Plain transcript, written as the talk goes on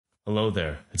Hello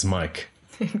there, it's Mike.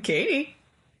 Katie.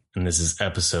 And this is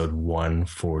episode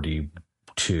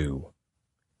 142.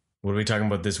 What are we talking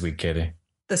about this week, Katie?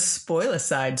 The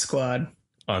Spoil-icde squad.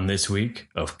 On this week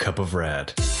of Cup of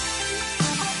Rad.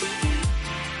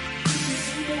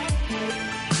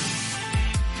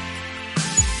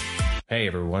 Hey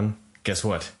everyone, guess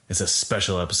what? It's a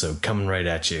special episode coming right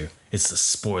at you. It's the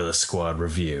Spoiler Squad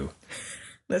review.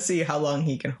 Let's see how long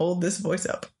he can hold this voice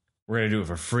up. We're going to do it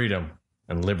for freedom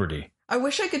and liberty. I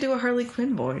wish I could do a Harley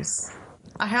Quinn voice.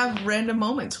 I have random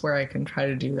moments where I can try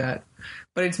to do that.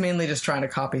 But it's mainly just trying to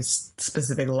copy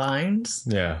specific lines.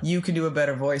 Yeah. You can do a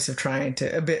better voice of trying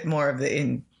to, a bit more of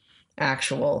the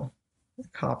actual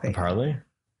copy. Of Harley?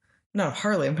 Not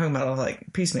Harley, I'm talking about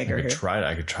like Peacemaker I here. could try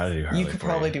to do Harley. You could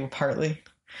probably do Harley.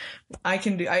 I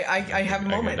can do, I have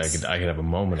moments. I could have a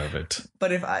moment of it.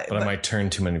 But I might turn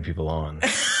too many people on.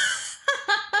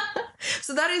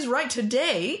 So that is right.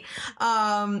 Today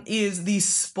is the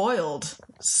spoiled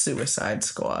Suicide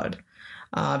Squad.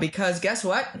 Because guess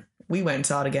what? We went and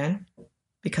saw it again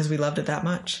because we loved it that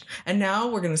much. And now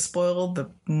we're going to spoil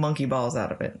the monkey balls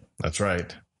out of it. That's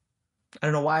right. I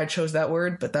don't know why I chose that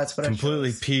word, but that's what Completely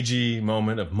I chose. PG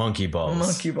moment of monkey balls.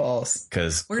 Monkey balls.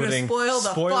 Because we're going to spoil the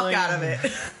fuck out of it.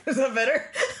 Is that better?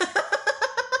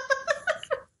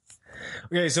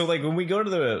 Okay, so like when we go to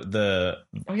the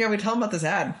Oh yeah, we tell them about this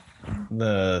ad.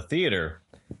 The theater,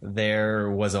 there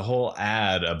was a whole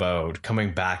ad about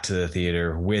coming back to the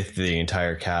theater with the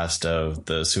entire cast of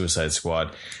the Suicide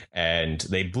Squad, and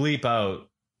they bleep out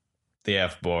the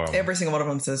F-bomb. Every single one of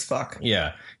them says fuck.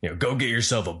 Yeah. Go get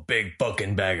yourself a big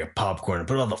fucking bag of popcorn and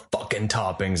put all the fucking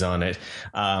toppings on it.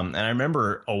 And I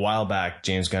remember a while back,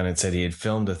 James Gunn had said he had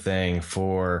filmed a thing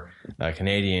for a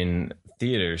Canadian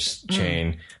theaters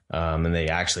chain, and they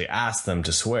actually asked them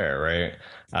to swear, right?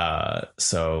 And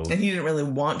he didn't really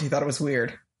want to. He thought it was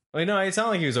weird. Well, no, it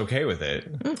sounded like he was okay with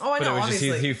it. Oh, I know, obviously.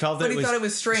 Just, he felt but he thought it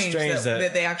was strange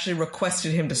that they actually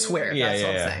requested him to swear. Yeah, That's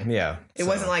what I'm saying. Yeah. It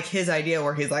wasn't like his idea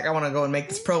where he's like, I want to go and make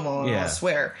this promo and I'll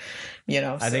swear.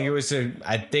 I think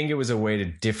it was a way to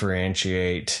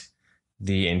differentiate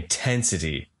the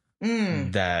intensity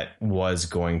that was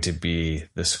going to be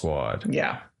the squad.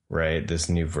 Yeah. Right? This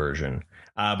new version.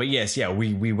 But yes,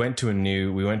 we went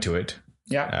to it.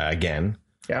 Yeah. Again.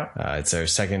 Yeah. It's our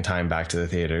second time back to the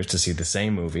theaters to see the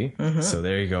same movie. Mm-hmm. So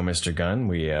there you go, Mr. Gunn.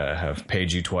 We have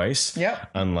paid you twice. Yep.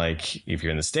 Unlike if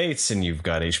you're in the States and you've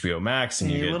got HBO Max and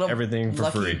you get everything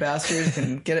for free. Lucky bastards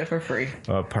can get it for free.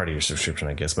 Well, part of your subscription,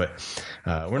 I guess. But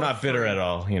we're not bitter at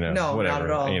all. No, whatever.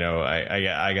 Not at all.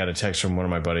 I got a text from one of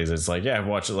my buddies. It's like, I've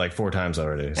watched it like 4 times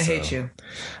already. I hate you.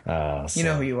 You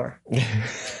know who you are.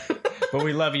 But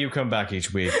we love you. Come back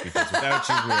each week because without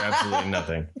you, we're absolutely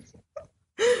nothing.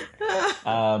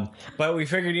 But we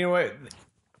figured, you know what?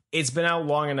 It's been out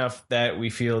long enough that we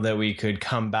feel that we could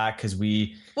come back because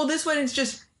Well, this one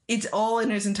is it's all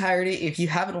in its entirety. If you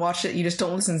haven't watched it, you just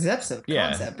don't listen to the episode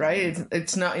concept, right?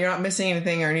 It's not, you're not missing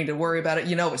anything or need to worry about it.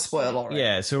 You know it's spoiled already.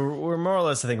 Yeah, so we're more or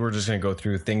less, I think we're just going to go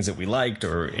through things that we liked,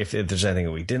 or if there's anything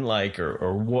that we didn't like,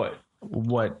 or what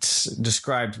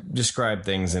describe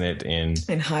things in it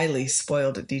in highly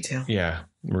spoiled detail. Yeah,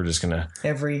 we're just gonna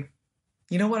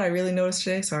You know what I really noticed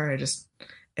today? Sorry,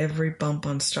 every bump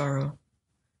on Starro.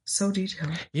 So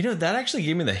detailed. That actually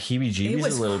gave me the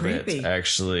heebie-jeebies a little bit,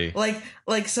 actually.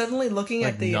 Like suddenly looking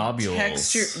at the nobules.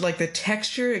 Texture, like the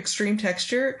texture, extreme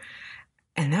texture,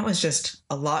 and that was just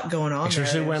a lot going on.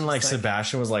 Especially when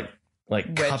Sebastian was like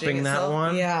cupping that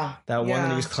one. Yeah. That one that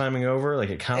he was climbing over. Like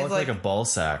it kind of looked like a ball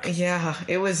sack. Yeah,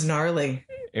 it was gnarly.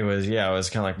 It was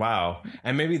kind of like, wow.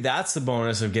 And maybe that's the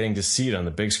bonus of getting to see it on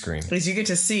the big screen. Is you get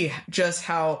to see just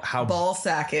how ball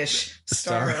sack-ish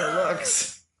Starro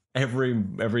looks.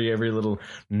 Every little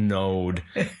node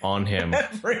on him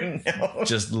every node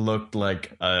just looked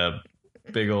like a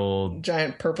big old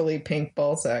giant purpley pink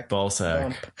ball sack.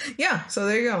 Bump. Yeah, so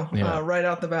there you go. Yeah. Right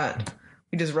out the bat.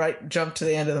 We just jumped to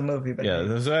the end of the movie. But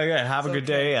have a good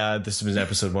day. This was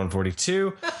episode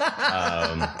 142.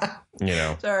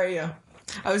 Sorry, yeah.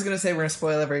 I was going to say we're going to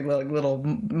spoil every little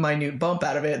minute bump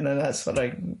out of it, and then that's what I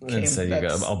came. Instead, you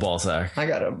got a ball sack. I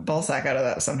got a ball sack out of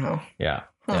that somehow. Yeah.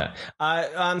 Huh.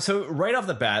 Yeah. So right off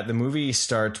the bat, the movie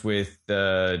starts with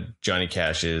Johnny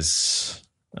Cash's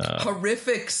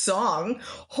horrific song.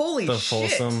 Holy shit.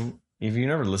 Folsom. Have you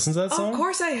never listened to that song? Of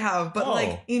course I have,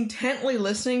 but intently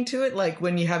listening to it, like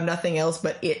when you have nothing else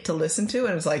but it to listen to,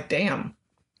 and it's like, damn,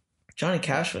 Johnny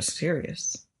Cash was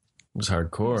serious. It was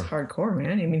hardcore. It was hardcore,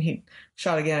 man. I mean, he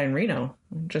shot a guy in Reno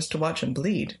just to watch him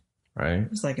bleed. right? It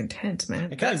was like intense, man.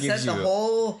 It kind That of gives set you the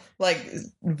whole like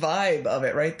vibe of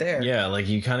it right there. Yeah, like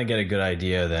you kind of get a good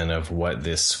idea then of what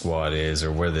this squad is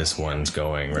or where this one's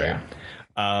going, right?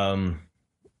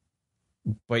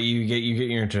 But you get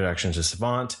your introduction to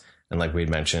Savant, and like we'd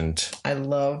mentioned, I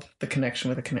love the connection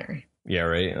with the canary. yeah,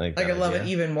 right. Like I love it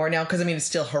even more now because I mean it's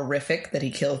still horrific that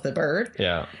he kills the bird.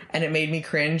 Yeah, and it made me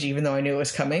cringe even though I knew it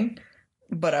was coming.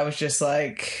 But I was just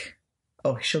like,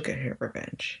 oh, she'll get her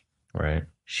revenge. right.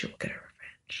 She'll get her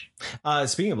revenge.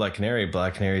 Speaking of Black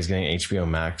Canary is getting an HBO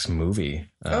Max movie.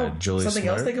 Julie something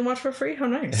Smart. else they can watch for free? How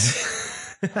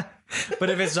nice. But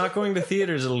if it's not going to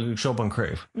theaters, it'll show up on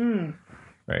Crave.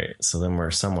 Right, so then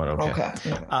we're somewhat okay.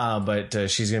 But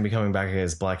she's going to be coming back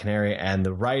as Black Canary, and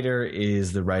the writer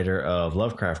is the writer of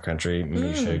Lovecraft Country,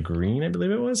 Misha Green, I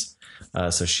believe it was.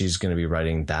 So she's going to be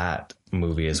writing that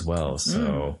movie as well.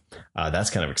 So that's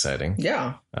kind of exciting.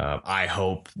 Yeah. I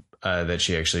hope that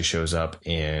she actually shows up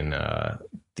in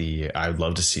I would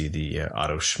love to see the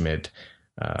Otto Schmidt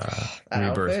rebirth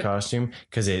outfit costume,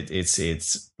 because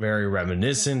it's very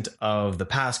reminiscent of the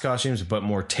past costumes but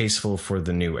more tasteful for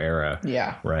the new era.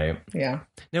 Yeah. Right. Yeah.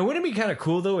 Now, wouldn't it be kind of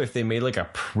cool though if they made like a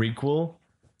prequel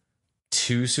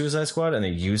to Suicide Squad and they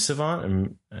used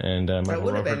Savant and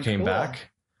Michael Rooker came back?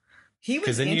 He was,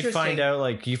 because then you find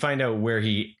out where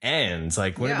he ends.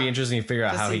 Like, wouldn't it be interesting to figure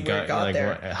out how he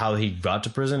got how he got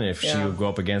to prison? If she would go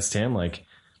up against him, like,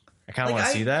 I kind of want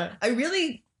to see that.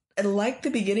 I like the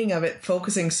beginning of it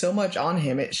focusing so much on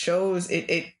him. It shows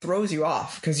it throws you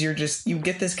off because you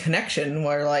get this connection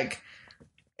where like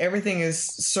everything is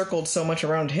circled so much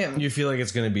around him. You feel like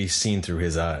it's going to be seen through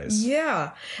his eyes.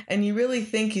 Yeah, and you really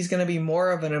think he's going to be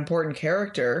more of an important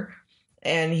character.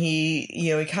 And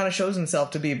he kind of shows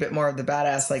himself to be a bit more of the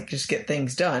badass, like just get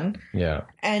things done. Yeah.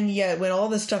 And yet when all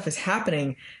this stuff is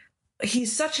happening,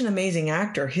 he's such an amazing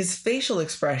actor. His facial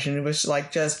expression was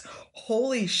like just,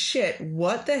 holy shit,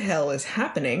 what the hell is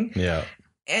happening? Yeah.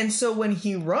 And so when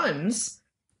he runs,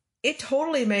 it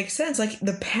totally makes sense. Like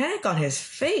the panic on his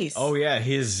face. Oh yeah,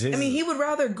 his I mean, he would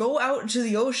rather go out into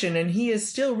the ocean and he is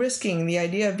still risking the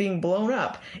idea of being blown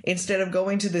up instead of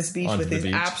going to this beach with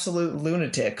these absolute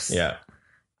lunatics. Yeah.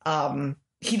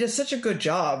 He does such a good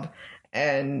job.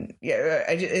 And yeah,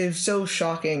 it was so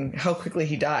shocking how quickly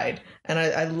he died. And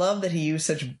I love that he used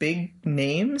such big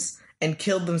names and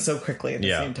killed them so quickly at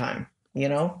the same time. You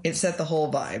know, it set the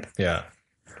whole vibe. Yeah.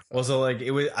 Well, so like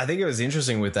I think it was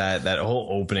interesting with that whole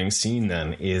opening scene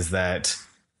then is that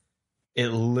it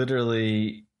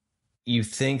literally, you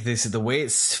think this is the way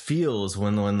it feels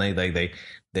when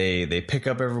they pick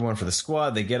up everyone for the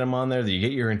squad, they get them on there, you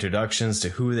get your introductions to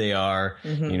who they are.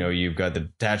 Mm-hmm. You know, you've got the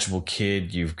detachable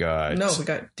kid, we got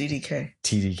DDK.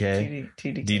 TDK?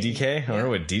 DDK? I don't know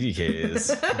what DDK is.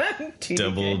 TDK.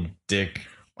 Double dick.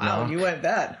 Wow, you went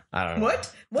that. I don't know.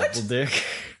 What? Double dick.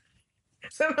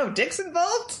 Somehow dicks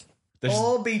involved?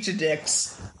 Whole beach of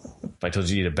dicks. If I told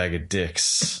you to eat a bag of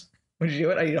dicks. Would you do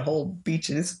it? I eat a whole beach.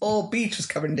 This whole beach was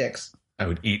covered in dicks. I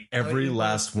would eat every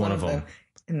last one of them.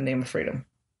 In the name of freedom.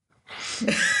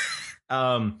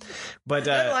 But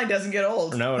that line doesn't get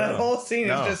old. No, that whole scene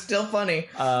is just still funny.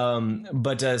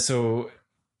 So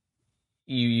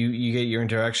you get your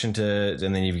introduction to,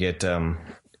 and then you get I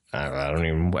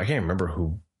can't remember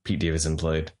who Pete Davidson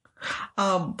played.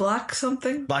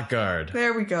 Blackguard.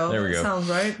 There we go. Sounds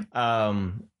right.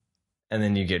 And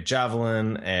then you get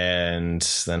Javelin, and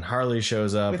then Harley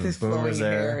shows up with his flowing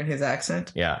hair and his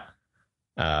accent. Yeah.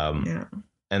 And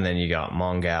then you got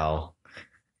Mongal,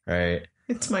 right?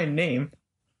 It's my name.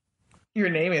 Your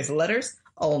name is letters?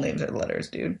 All names are letters,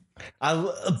 dude.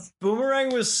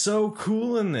 Boomerang was so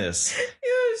cool in this. It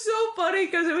was so funny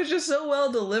because it was just so well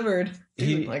delivered.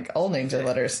 Dude, like, all names are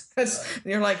letters.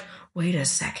 You're like, wait a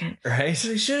second. Right? So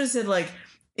they should have said, like,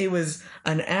 it was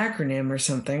an acronym or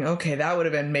something. Okay, that would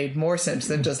have been made more sense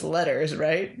than just letters,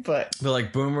 right? But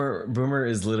like Boomer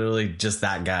is literally just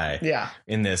that guy. Yeah.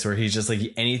 In this, where he's just like,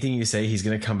 anything you say, he's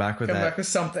gonna come back with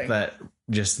something that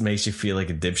just makes you feel like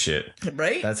a dipshit.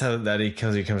 Right? That's how he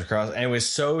comes across. And it was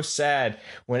so sad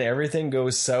when everything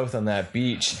goes south on that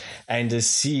beach, and to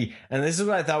see, and this is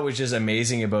what I thought was just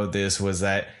amazing about this was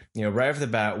that, you know, right off the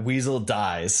bat, Weasel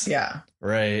dies. Yeah.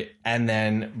 Right. And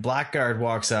then Blackguard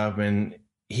walks up and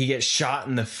he gets shot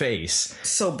in the face.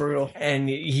 So brutal. And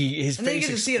his and face then you get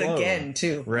to see it again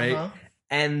too. Right. Uh-huh.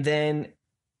 And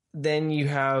then you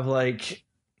have, like,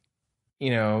 you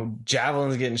know,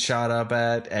 Javelin's getting shot up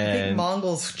at, and I think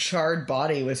Mongal's charred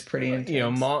body was pretty intense. You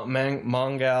know,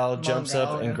 Mongal jumps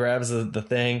up and grabs the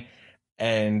thing,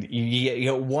 and you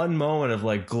get one moment of,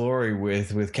 like, glory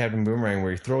with Captain Boomerang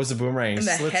where he throws the boomerang and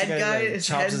the slits head the guy, guy like,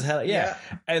 chops his head. Yeah.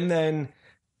 And then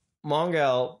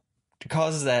Mongal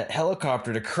causes that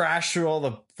helicopter to crash through all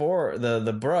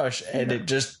the brush, and it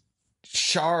just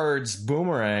shards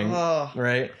Boomerang,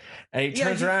 right? And he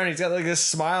turns around and he's got like this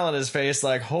smile on his face,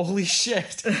 like, holy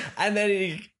shit. And then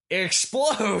he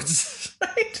explodes.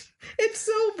 Right? It's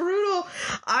so brutal.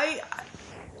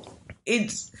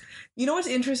 You know what's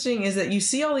interesting is that you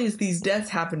see all these deaths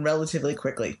happen relatively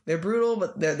quickly. They're brutal,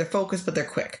 but they're focused, but they're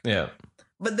quick. Yeah.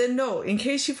 But then no, in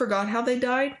case you forgot how they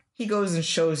died, he goes and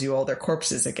shows you all their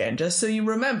corpses again, just so you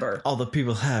remember. All the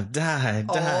people have died.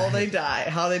 How they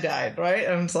died, right?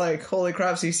 And it's like, holy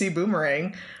crap, so you see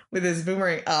Boomerang with his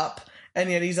boomerang up, and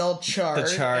yet he's all charred. The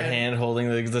charred hand holding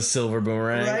the silver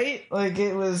boomerang. Right? Like,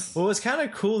 it was... Well, it was kind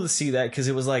of cool to see that, because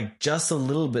it was like just a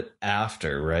little bit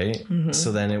after, right? Mm-hmm.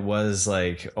 So then it was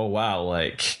like, oh wow,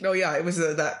 like... Oh yeah, it was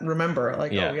that, remember,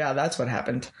 like, oh yeah, that's what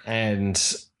happened.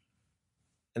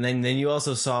 And then you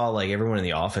also saw like everyone in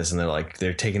the office, and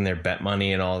they're taking their bet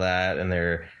money and all that, and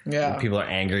people are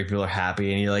angry, people are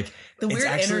happy, and you're like, the weird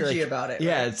energy about it.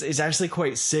 Yeah, right? it's actually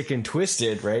quite sick and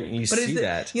twisted, right? And you see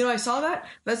that. You know, I saw that.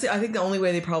 I think the only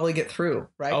way they probably get through,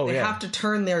 right? They have to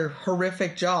turn their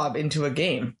horrific job into a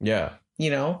game. Yeah. You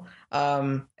know?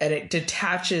 And it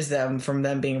detaches them from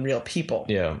them being real people.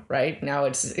 Yeah. Right? Now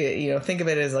think of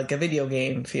it as like a video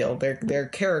game feel. They're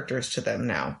characters to them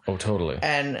now. Oh, totally.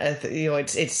 And,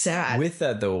 it's sad. With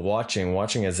that, though,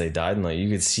 watching as they died, and like, you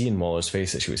could see in Muller's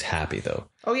face that she was happy, though.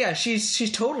 Oh, yeah.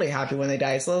 She's totally happy when they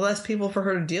die. It's less people for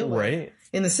her to deal with. Right.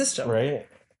 In the system. Right.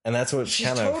 And that's what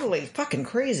she's totally fucking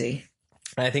crazy.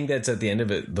 I think that's at the end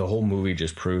of it. The whole movie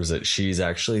just proves that she's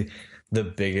actually the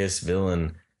biggest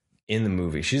villain in the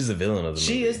movie. She's the villain of the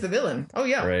movie. She is the villain. Oh,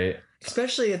 yeah. Right.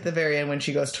 Especially at the very end when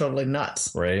she goes totally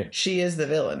nuts. Right. She is the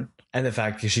villain. And the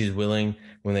fact that she's willing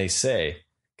when they say,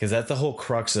 because that's the whole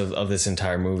crux of this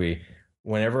entire movie.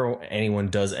 Whenever anyone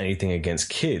does anything against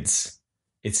kids,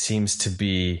 it seems to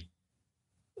be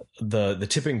the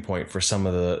tipping point for some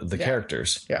of the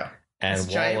characters. Yeah. And it's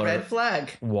a giant red flag.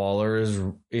 Waller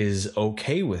is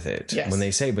okay with it when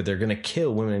they say, but they're going to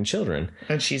kill women and children.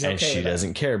 And she's okay. And she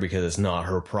doesn't care because it's not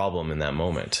her problem in that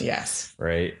moment. Yes.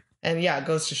 Right. And yeah, it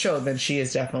goes to show that she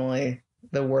is definitely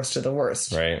the worst of the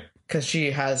worst. Right. Because she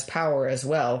has power as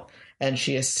well. And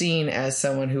she is seen as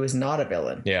someone who is not a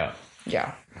villain. Yeah.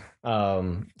 Yeah.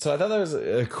 So I thought that was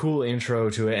a cool intro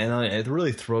to it. And it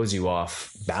really throws you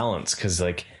off balance because,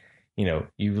 like, you know,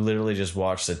 you literally just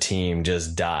watch the team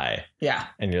just die. Yeah.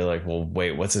 And you're like, well,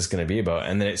 wait, what's this going to be about?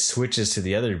 And then it switches to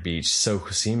the other beach so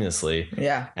seamlessly.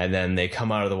 Yeah. And then they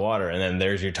come out of the water and then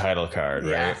there's your title card,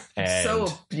 right? And so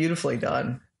beautifully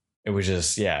done. It was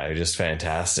just,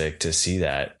 fantastic to see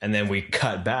that. And then we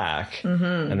cut back,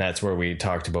 and that's where we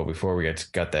talked about before. We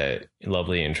got that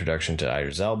lovely introduction to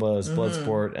Idris Elba's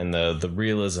Bloodsport, and the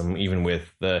realism, even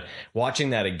with the watching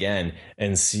that again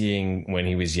and seeing when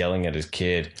he was yelling at his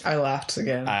kid. I laughed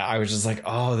again. I was just like,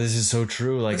 oh, this is so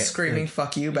true. Like the screaming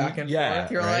 "fuck you" back and forth.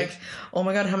 You're like, oh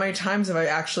my god, how many times have I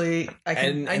actually?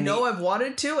 I know I've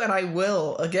wanted to, and I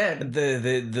will again.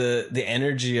 The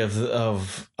energy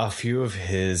of a few of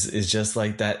his is just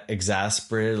like that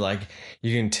exasperated, like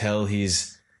you can tell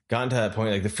he's gotten to that point.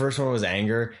 Like the first one was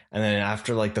anger, and then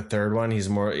after like the third one, it's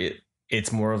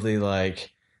more of the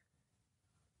like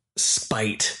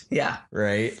spite. Yeah.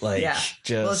 Right? Like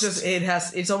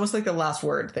it's almost like the last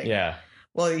word thing. Yeah.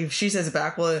 Well, if she says it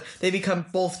back, well, they become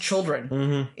both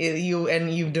children.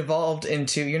 You've devolved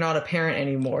into, you're not a parent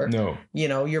anymore. No. You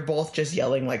know, you're both just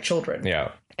yelling like children.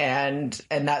 Yeah. And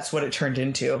that's what it turned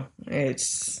into.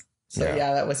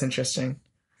 That was interesting.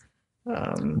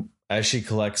 As she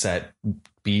collects that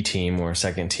B team or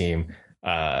second team,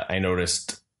 I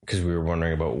noticed, because we were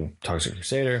wondering about Toxic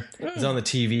Crusader, it's on the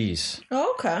TVs.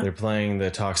 Oh, okay. They're playing the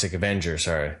Toxic Avenger,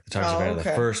 the Toxic Avenger,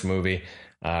 the first movie,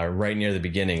 right near the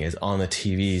beginning, is on the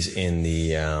TVs in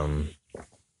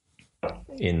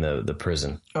the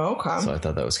prison. Oh, okay. So I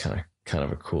thought that was kind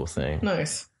of a cool thing.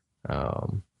 Nice.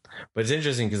 But it's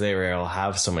interesting because they all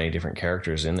have so many different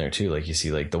characters in there too. Like you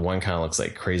see, like the one kind of looks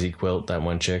like Crazy Quilt, that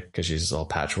one chick, because she's all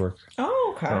patchwork.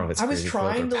 Oh, okay. I was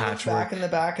trying to look back in the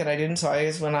back, and I didn't. So I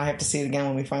guess when I have to see it again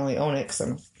when we finally own it,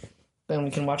 then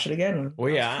we can watch it again. Well,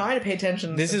 yeah, I'm trying to pay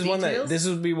attention. This is details. this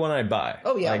would be one I'd buy.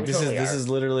 Oh yeah, like this is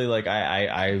literally like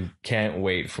I can't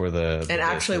wait for the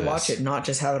actually watch it, not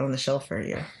just have it on the shelf for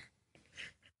you.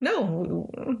 No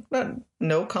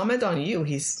comment on you.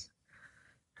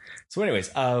 So anyways,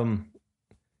 but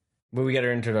we get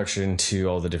our introduction to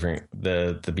all the different,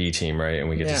 the B team, right? And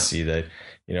we get to see that,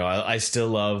 you know, I still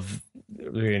love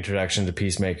reintroduction to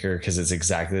Peacemaker because it's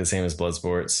exactly the same as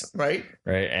Bloodsports, right?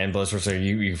 right? And Bloodsports are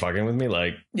you fucking with me?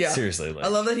 Like, seriously. Like, I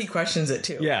love that he questions it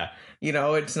too. Yeah. You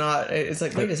know, it's not, it's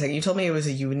like, wait a second, you told me it was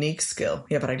a unique skill.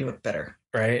 Yeah, but I do it better.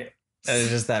 Right? And it's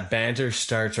just that banter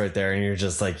starts right there and you're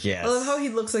just like, yes. I love how he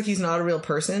looks like he's not a real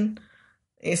person.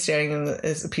 He's standing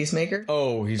as a Peacemaker.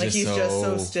 Oh, he's just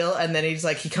so still, and then he's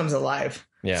like, he comes alive.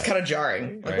 Yeah. It's kind of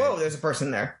jarring. Like, whoa, there's a person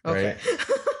there. Okay. Right.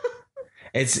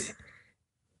 It's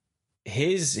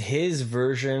his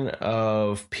version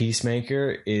of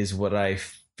Peacemaker is what I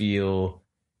feel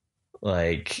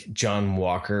like John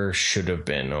Walker should have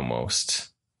been almost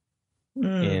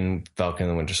in Falcon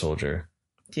and the Winter Soldier.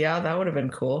 Yeah, that would have been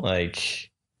cool.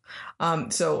 Like,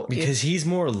 so because he's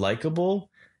more likable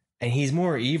and he's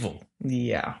more evil.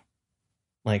 Yeah.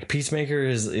 Like Peacemaker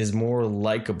is more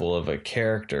likable of a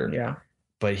character. Yeah.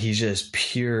 But he's just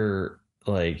pure,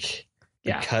 like,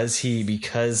 because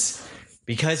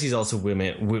he's also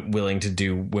willing to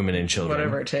do women and children,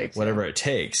 whatever it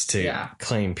takes to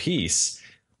claim peace.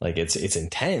 Like it's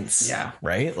intense. Yeah.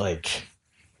 Right. Like,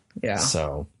 yeah.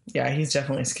 So yeah, he's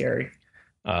definitely scary.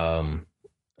 And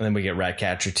then we get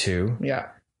Ratcatcher 2. Yeah.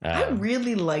 I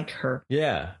really like her.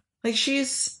 Yeah. Like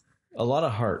she's a lot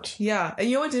of heart. Yeah. And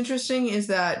you know what's interesting is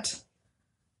that,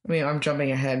 I mean, I'm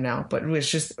jumping ahead now, but it was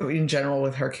just in general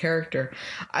with her character.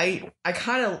 I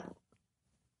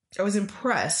was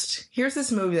impressed. Here's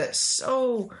this movie that's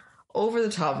so over the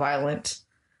top violent,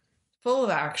 full of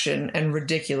action and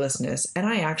ridiculousness, and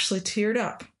I actually teared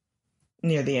up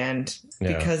near the end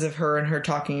because of her and her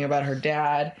talking about her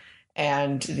dad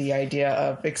and the idea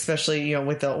of, especially, you know,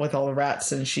 with all the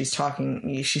rats, and she's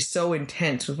so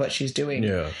intense with what she's doing.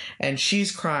 Yeah. And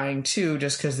she's crying too,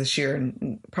 just because the sheer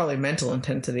probably mental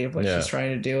intensity of what she's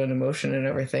trying to do and emotion and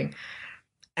everything.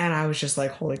 And I was just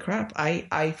like, holy crap,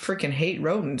 I freaking hate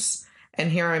rodents. And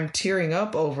here I'm tearing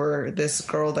up over this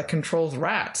girl that controls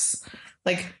rats.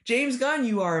 Like, James Gunn,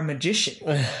 you are a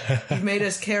magician. You've made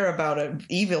us care about an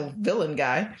evil villain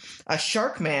guy, a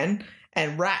shark man,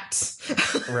 and rats.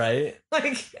 Right.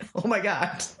 Like, oh my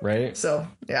God. Right. So,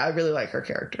 yeah, I really like her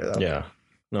character, though. Yeah.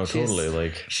 No, totally.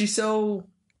 Like, she's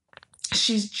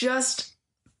just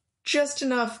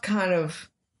enough kind of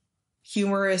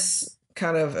humorous,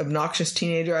 kind of obnoxious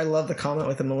teenager. I love the comment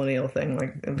with the millennial thing,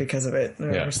 like, because of it.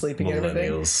 We're sleeping and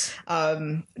everything.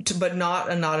 But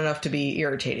not enough to be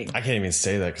irritating. I can't even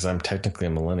say that because I'm technically a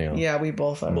millennial. Yeah, we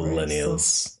both are. Millennials.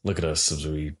 So. Look at us as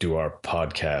we do our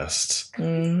podcast.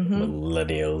 Mm-hmm.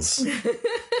 Millennials.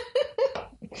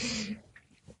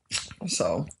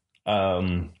 So.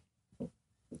 The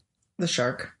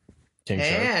shark. King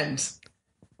Shark.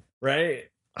 Right?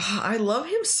 I love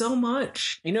him so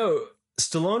much. You know,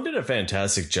 Stallone did a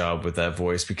fantastic job with that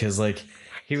voice because, like,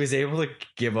 he was able to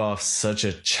give off such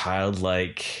a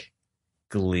childlike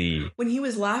glee. When he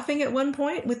was laughing at one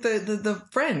point with the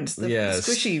friends, the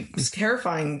squishy,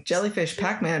 terrifying jellyfish,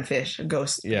 Pac-Man fish,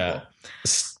 ghost people.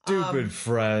 Stupid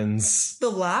friends. The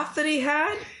laugh that he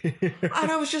had, and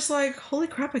I was just like, holy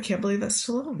crap, I can't believe that's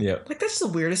Stallone. Yeah. Like, that's the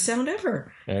weirdest sound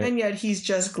ever. Right. And yet he's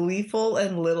just gleeful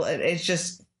and little, and it's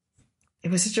just... It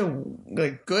was such a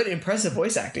good, impressive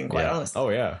voice acting, quite honestly. Oh,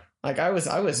 yeah. Like, I was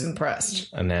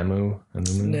impressed. Nanaimo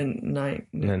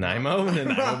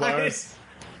bars?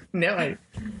 No.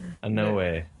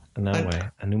 Anoe.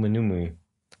 Anumanumu.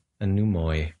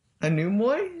 Anumoi.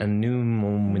 Anumoi?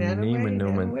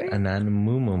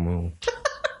 Ananamumu.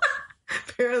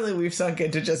 Apparently we've sunk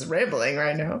into just rambling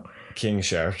right now. King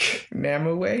Shark.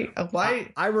 Namue?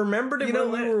 Why? I remembered it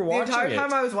when we were watching it. The entire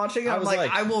time I was watching it, I'm like,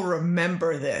 I will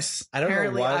remember this. I don't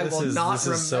know why this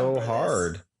is so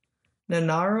hard.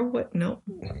 Nanara? What? No.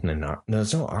 No,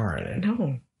 there's no R in it.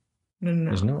 No.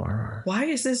 There's no R. Why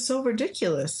is this so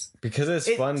ridiculous? Because it's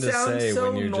fun to say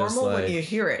when you're just like... when you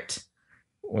hear it.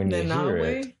 When you hear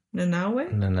it.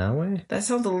 Nanawe? That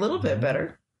sounds a little bit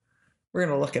better. We're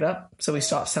going to look it up so we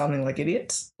stop sounding like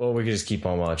idiots. Well, we could just keep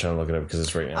on while I try to look it up because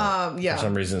it's right now. For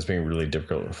some reason, it's being really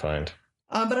difficult to find.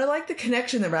 But I like the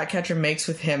connection that Ratcatcher makes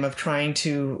with him of trying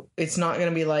to... It's not going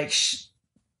to be like...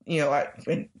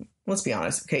 let's be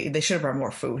honest. Okay, they should have brought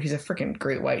more food. He's a freaking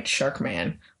great white shark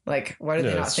man. Like, why did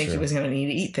they not think he was going to need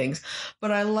to eat things?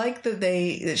 But I like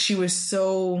that she was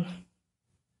so...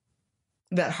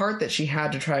 That heart that she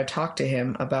had to try to talk to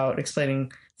him about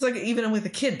explaining... It's like even with a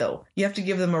kid, though. You have to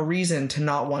give them a reason to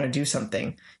not want to do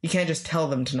something. You can't just tell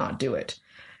them to not do it.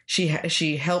 She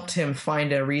helped him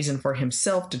find a reason for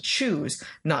himself to choose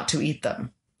not to eat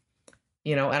them.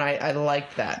 You know, and I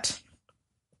like that.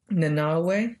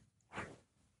 Nanawe?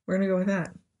 We're going to go with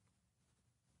that.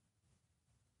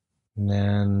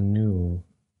 Nanu.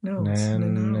 No, it's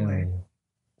Nanawe.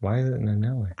 Why is it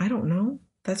Nanawe? I don't know.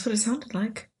 That's what it sounded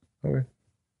like. Okay.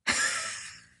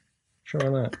 Sure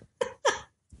on that.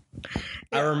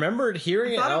 I remembered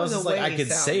hearing it. I was just like, I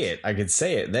could say it. I could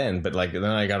say it then, but like then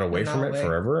I got away from it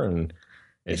forever, and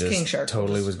it just King Shark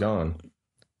totally was gone.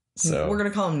 So we're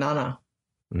gonna call him Nana.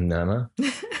 Nana.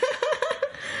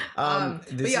 But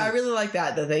yeah, I really like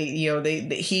that they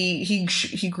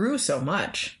he grew so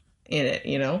much in it.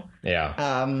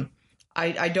 Yeah.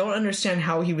 I don't understand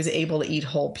how he was able to eat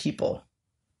whole people.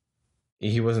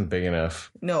 He wasn't big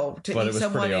enough. No, to eat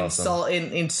someone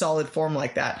in solid form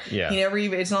like that. Yeah. He never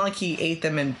even. It's not like he ate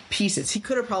them in pieces. He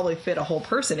could have probably fit a whole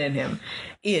person in him,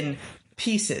 in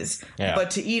pieces. Yeah.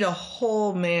 But to eat a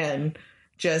whole man,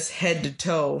 just head to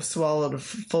toe, swallowed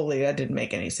fully, that didn't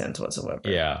make any sense whatsoever.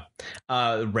 Yeah.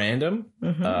 Random.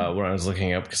 When I was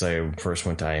looking up, because I first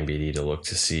went to IMDb to look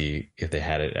to see if they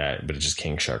had it but it's just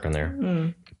King Shark on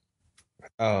there.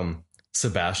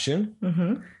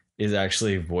 Sebastian is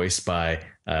actually voiced by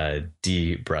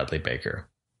D. Bradley Baker.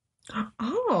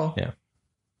 Oh. Yeah.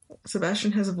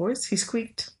 Sebastian has a voice? He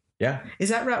squeaked. Yeah. Is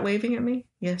that rat waving at me?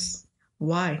 Yes.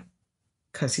 Why?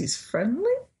 Because he's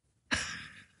friendly?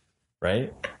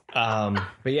 Right? But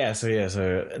yeah, so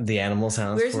the animal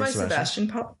sounds. Where's my Sebastian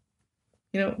pop?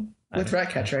 With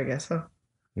Ratcatcher, I guess, huh?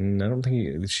 I don't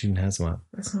think she has one.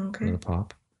 That's not okay. In the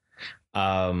pop.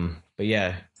 But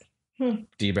yeah.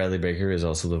 D. Bradley Baker is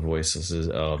also the voices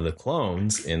of the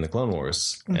clones in the Clone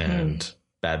Wars and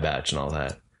Bad Batch and all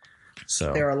that.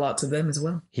 So there are lots of them as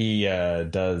well. He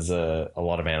does a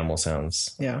lot of animal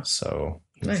sounds. Yeah. So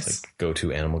he's like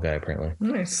go-to animal guy apparently.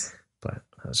 Nice. But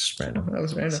that was just random. That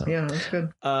was random. So. Yeah, that was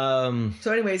good.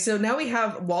 So anyway, so now we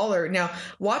have Waller. Now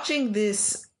watching the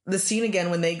scene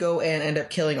again when they go and end up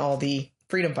killing all the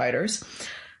freedom fighters.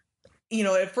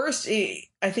 At first,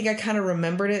 I think I kind of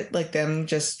remembered it like them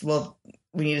just,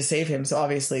 we need to save him. So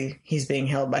obviously he's being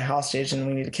held by hostage and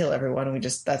we need to kill everyone. And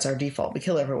that's our default. We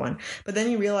kill everyone. But then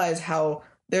you realize how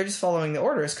they're just following the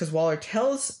orders because Waller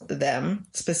tells them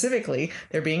specifically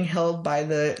they're being held by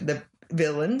the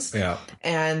villains. Yeah.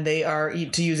 And they are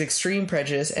to use extreme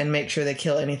prejudice and make sure they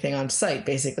kill anything on sight,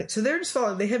 basically. So they're just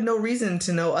following. They have no reason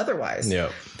to know otherwise.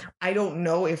 Yeah. I don't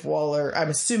know if I'm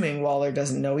assuming Waller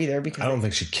doesn't know either because I don't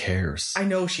think she cares. I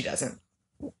know she doesn't.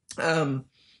 Well,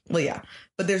 yeah,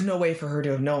 but there's no way for her to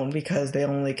have known because they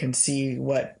only can see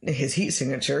what his heat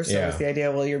signature. So it's the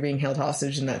idea, you're being held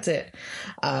hostage and that's it.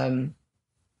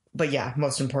 But yeah,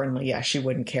 most importantly, yeah, she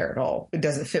wouldn't care at all. It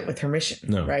doesn't fit with her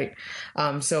mission. No. Right.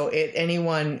 So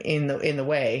anyone in the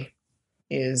way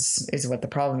is what the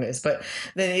problem is. But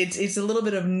then it's a little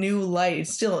bit of new light.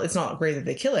 It's not great that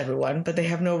they kill everyone, but they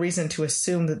have no reason to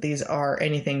assume that these are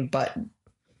anything but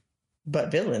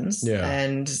villains. Yeah.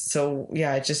 And so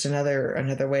yeah, it's just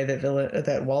another way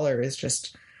that Waller is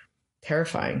just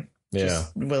terrifying. Yeah.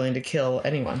 Just willing to kill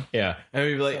anyone. Yeah. I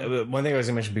mean, one thing I was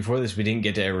going to mention before this, we didn't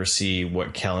get to ever see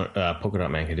what Polka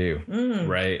Dot Man could do.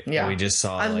 Right? Yeah. We just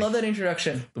saw. I love that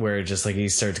introduction. Where it just he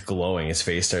starts glowing, his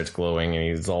face starts glowing, and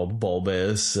he's all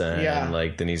bulbous, and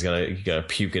then he's gotta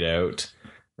puke it out,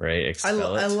 right?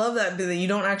 Expel it. I love that you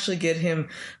don't actually get him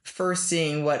first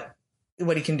seeing what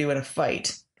he can do in a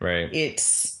fight. Right.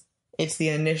 It's the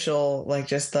initial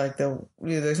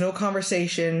there's no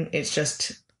conversation. It's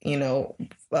just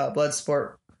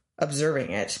Bloodsport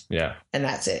observing it. Yeah. And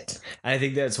that's it. I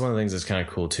think that's one of the things that's kind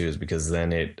of cool too, is because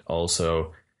then it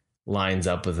also lines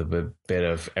up with a bit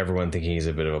of everyone thinking he's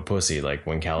a bit of a pussy. Like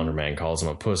when Calendar Man calls him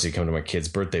a pussy, come to my kid's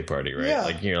birthday party, right? Yeah.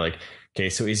 Like, you're like, okay,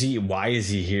 so why is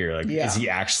he here? Like, is he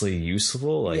actually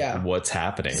useful? Like, what's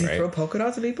happening, Does he right? throw polka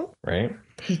dots at people? Right.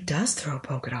 He does throw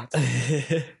polka dots.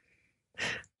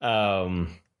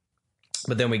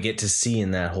 But then we get to see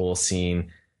in that whole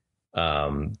scene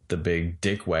the big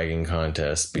dick wagging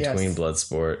contest between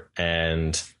Bloodsport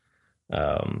and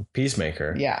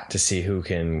Peacemaker. Yeah. To see who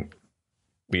can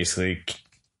basically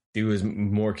do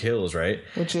more kills, right?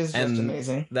 Which is just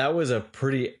amazing. That was a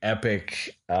pretty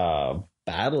epic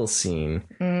battle scene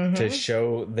to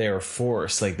show their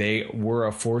force. Like, they were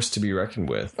a force to be reckoned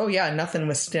with. Oh yeah, nothing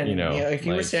was standing. If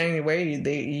you were standing in the way,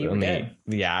 you were dead.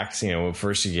 The axe,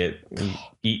 first you get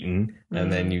eaten,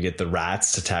 and then you get the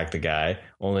rats to attack the guy,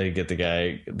 only to get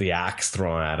the axe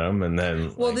thrown at him, and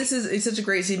then. Well, it's such a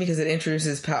great scene because it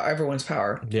introduces everyone's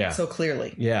power. Yeah. So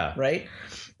clearly. Yeah. Right.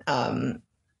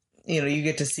 You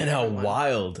get to see and how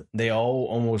wild they all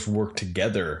almost work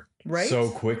together. Right. So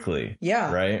quickly.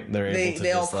 Yeah. Right.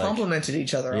 They all complemented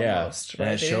each other almost. Right?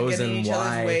 And it shows them each why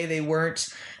other's way. They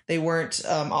weren't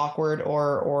awkward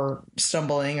or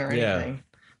stumbling or anything.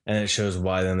 And it shows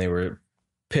why then they were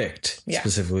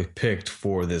specifically picked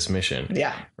for this mission.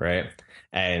 Yeah. Right.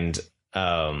 And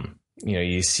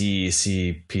you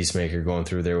see Peacemaker going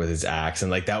through there with his axe,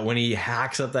 and like that when he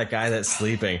hacks up that guy that's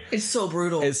sleeping, it's so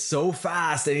brutal. It's so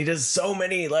fast, and he does so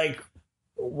many like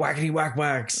whackety whack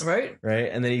whacks, right?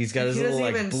 And then he's got his little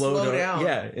like blow dart,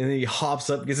 yeah, and then he hops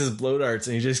up, gets his blow darts,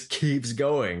 and he just keeps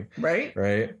going, right.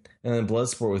 And then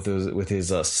Bloodsport with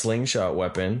his slingshot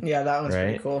weapon, yeah, that one's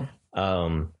pretty cool.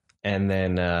 And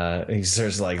then he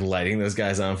starts like lighting those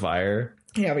guys on fire.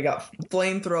 Yeah, we got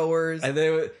flamethrowers. And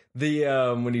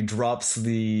then when he drops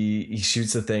he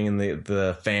shoots the thing and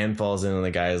the fan falls in and the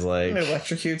guy's like... It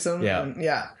electrocutes him. Yeah.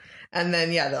 Yeah. And then,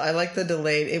 I like the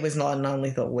delayed... It was not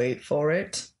non-lethal wait for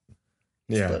it.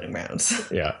 Yeah. Splitting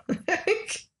rounds. Yeah.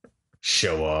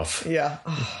 Show off. Yeah.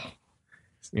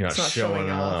 You're not showing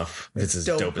off. It's as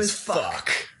dope as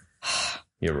fuck.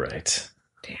 You're right.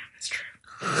 Damn, that's true.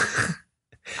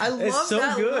 I love so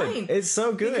that good. line. It's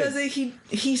so good. Because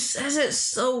he says it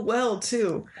so well,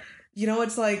 too.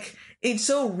 It's like, it's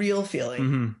so real feeling.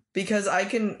 Mm-hmm. Because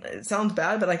it sounds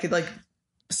bad, but I could, like,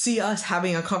 see us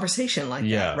having a conversation like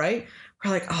that, right?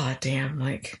 We're like, oh, damn,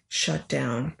 like, shut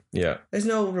down. Yeah. There's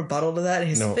no rebuttal to that.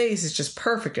 His face is just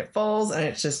perfect. It falls, and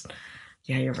it's just,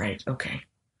 yeah, you're right. Okay.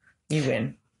 You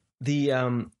win.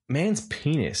 The man's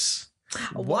penis...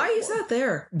 Why is that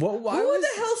there? Who the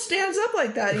hell stands up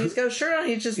like that? He's got a shirt on.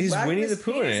 He's Winnie the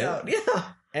Pooh in it. Out. Yeah.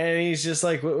 And he's just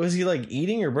like, what was he like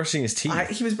eating or brushing his teeth?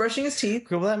 He was brushing his teeth.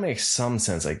 Well, that makes some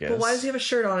sense, I guess. But why does he have a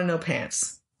shirt on and no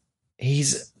pants?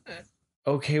 He's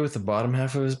okay with the bottom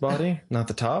half of his body, not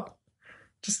the top.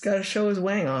 Just got to show his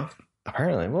wang off.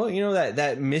 Apparently. Well,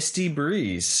 that misty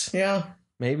breeze. Yeah.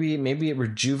 Maybe it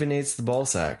rejuvenates the ball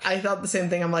sack. I thought the same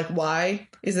thing. I'm like, why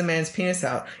is the man's penis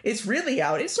out? It's really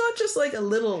out. It's not just like a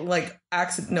little like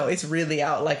accident. No, it's really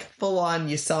out. Like full on,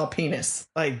 you saw penis.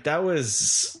 Like it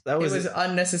was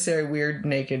unnecessary weird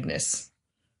nakedness.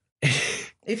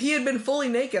 If he had been fully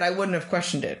naked, I wouldn't have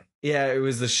questioned it. Yeah, it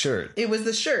was the shirt. It was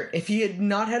the shirt. If he had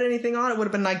not had anything on, it would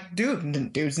have been like,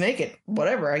 dude's naked.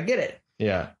 Whatever, I get it.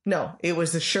 Yeah. No, it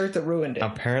was the shirt that ruined it.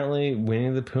 Apparently,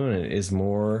 Winnie the Pooh in it is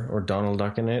more, or Donald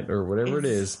Duck in it, or whatever it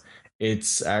is,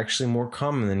 it's actually more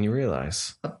common than you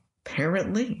realize.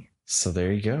 Apparently. So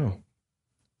there you go.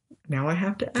 Now I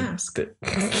have to ask.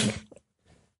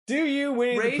 Do you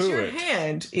Winnie the Pooh it? Raise your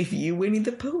hand if you Winnie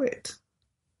the Pooh it.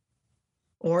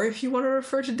 Or if you want to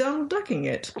refer to Donald Ducking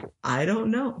it. I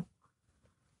don't know.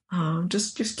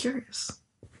 Just curious.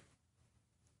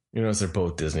 You notice they're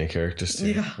both Disney characters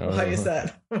too. Yeah, why is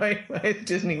that? Why is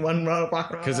Disney one walking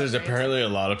around? Because there's apparently a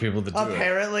lot of people that do it.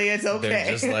 Apparently it's okay.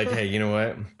 They're just like, hey, you know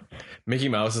what? Mickey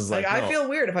Mouse is like, I feel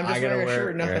weird if I'm just wearing a shirt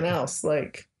and nothing else.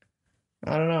 Like,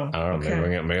 I don't know.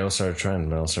 Okay. Maybe I'll start a trend.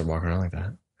 Maybe I'll start walking around like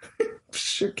that.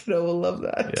 Sure, kiddo will love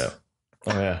that. Yeah.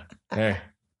 Oh yeah. Hey,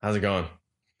 how's it going?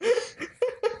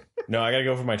 No, I gotta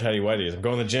go for my tidy whities. I'm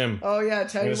going to the gym. Oh yeah, tidy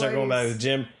whities. I'm gonna start going back to the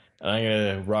gym. I'm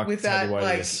gonna rock with that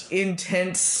like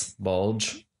intense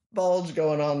bulge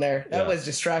going on there. That was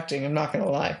distracting. I'm not gonna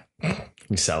lie.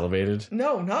 You salivated?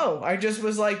 No. I just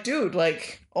was like, dude,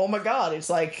 like, oh my god,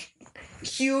 it's like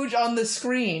huge on the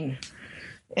screen,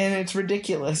 and it's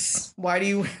ridiculous. Why do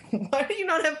you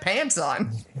not have pants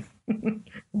on?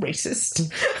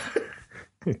 Racist.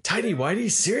 Tidy whitey,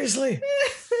 seriously?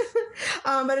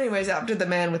 But anyways, after the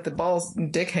man with the balls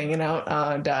and dick hanging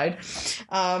out died,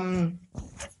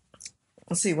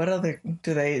 let's see, what other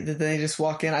did they just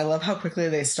walk in? I love how quickly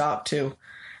they stopped too.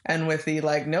 And with the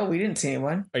like, no, we didn't see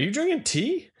anyone. Are you drinking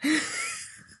tea?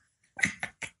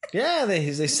 Yeah,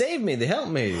 they saved me. They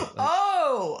helped me.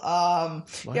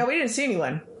 Yeah, we didn't see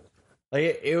anyone.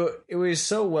 Like it was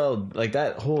so well, like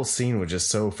that whole scene was just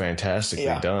so fantastically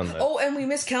done. That... Oh, and we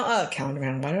missed Calendar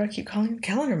Man. Why do I keep calling him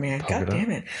Calendar Man? God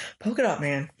damn it, Polka Dot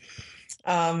Man.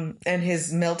 And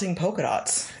his melting polka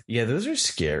dots. Yeah, those are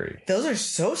scary. Those are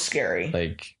so scary.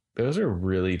 Like those are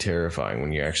really terrifying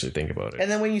when you actually think about it. And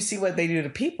then when you see what they do to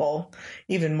people,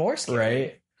 even more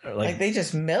scary. Right? Like they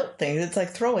just melt things. It's like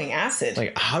throwing acid.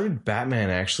 Like, how did Batman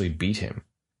actually beat him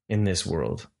in this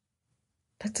world?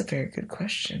 That's a very good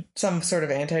question. Some sort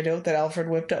of antidote that Alfred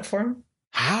whipped up for him?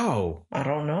 How? I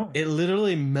don't know. It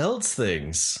literally melts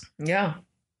things. Yeah.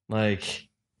 Like,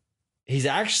 he's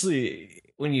actually,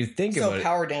 when you think about it... So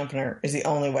power dampener is the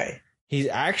only way. He's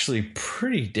actually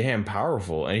pretty damn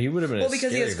powerful, and he would have been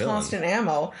because he has constant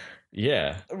ammo.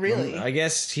 Yeah. Really? I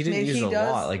guess he didn't use a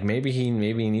lot. Like, maybe he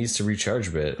needs to recharge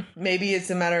a bit. Maybe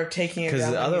it's a matter of taking it down.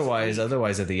 Because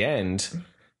otherwise, at the end,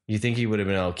 you think he would have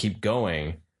been able to keep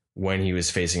going when he was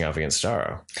facing off against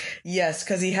Starro. Yes,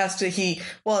 because he has to,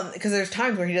 because there's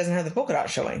times where he doesn't have the polka dot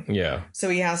showing. Yeah. So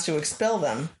he has to expel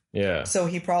them Yeah. So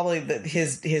he probably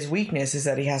his weakness is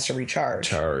that he has to recharge.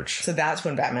 So that's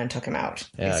when Batman took him out.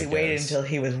 Yeah, he waited until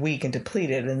he was weak and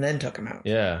depleted, and then took him out.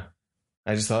 Yeah,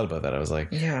 I just thought about that. I was like,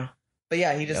 yeah, but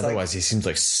yeah, he just otherwise he seems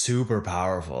like super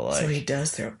powerful. Like, so he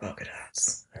does throw polka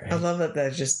dots. Right? I love that.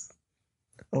 That's just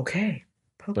okay.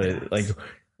 But like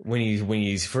when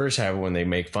you first have it, when they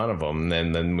make fun of him,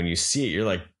 then when you see it, you're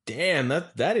like, damn,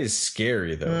 that is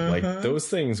scary though. Mm-hmm. Like those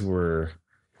things were.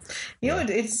 You know,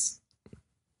 it's.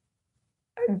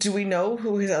 Do we know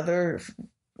who his other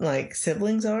like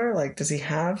siblings are? Like, does he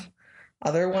have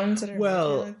other ones that are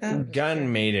like that?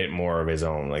 Gunn made it more of his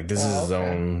own. Like this is his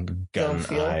own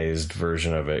Gunn-ized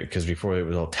version of it, because before it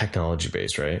was all technology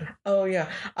based, right? Oh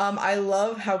yeah. I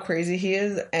love how crazy he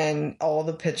is, and all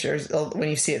the pictures when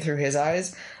you see it through his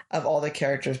eyes of all the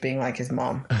characters being like his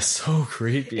mom. So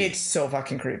creepy. It's so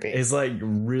fucking creepy. It's like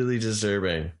really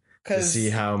disturbing to see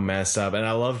how messed up. And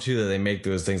I love too that they make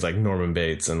those things like Norman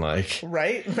Bates and like,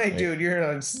 right? Like dude,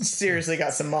 you're seriously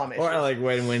got some mom issues. Or like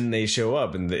when they show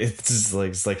up and it's just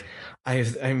like, I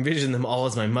envision them all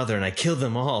as my mother and I kill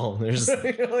them all. There's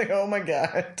you're like, oh my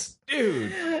god,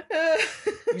 dude,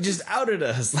 you just outed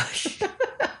us. Like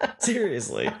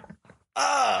seriously.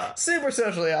 Super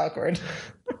socially awkward.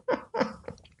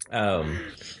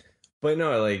 But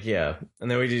no, like, yeah. And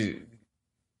then we do.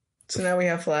 So now we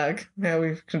have Flag. Now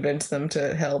we've convinced them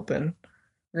to help, and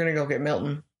we're going to go get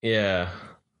Milton. Yeah.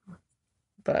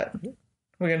 But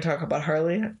we're going to talk about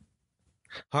Harley.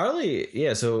 Harley,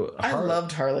 yeah, so... I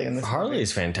loved Harley in this Harley movie.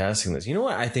 is fantastic in this. You know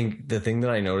what? I think the thing that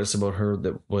I noticed about her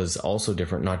that was also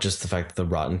different, not just the fact that the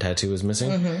rotten tattoo was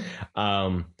missing,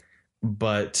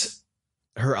 but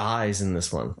her eyes in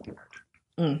this one.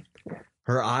 Mm.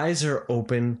 Her eyes are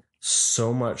open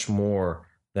so much more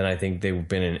than I think they've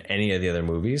been in any of the other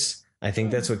movies. I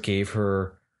think that's what gave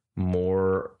her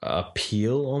more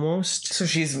appeal almost. So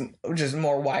she's just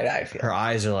more wide-eyed. Her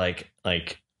eyes are like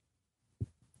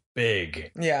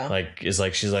big. Yeah. Like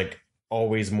she's like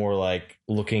always more like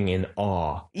looking in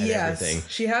awe at everything.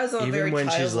 She has a even very when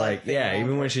she's like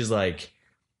even when she's like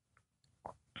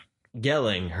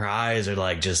yelling, her eyes are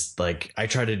like just like, I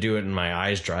try to do it and my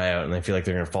eyes dry out and I feel like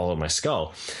they're gonna fall out my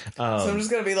skull. So I'm just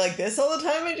gonna be like this all the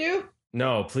time at you?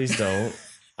 No, please don't.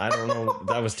 I don't know.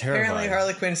 That was terrifying. Apparently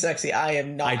Harley Quinn's sexy. I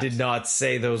am not. I did not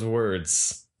say those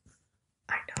words.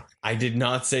 I know. I did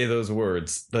not say those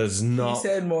words. That's not. He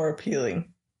said more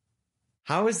appealing.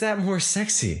 How is that more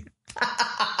sexy?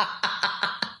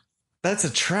 That's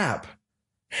a trap.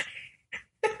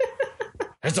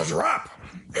 It's a trap.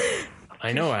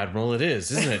 I know, Admiral, it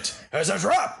is, isn't it? It's a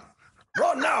trap.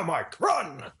 Run now, Mike.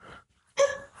 Run.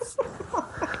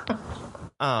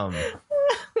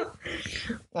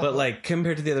 But like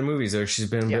compared to the other movies, though, she's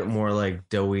been a bit more like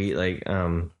doughy, like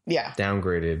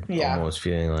downgraded, almost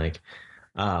feeling like.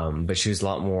 But she was a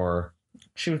lot more.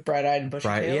 She was bright-eyed and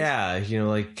bushy-tailed. Yeah, you know,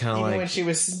 like kind of like when she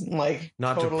was like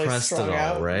not totally depressed at all,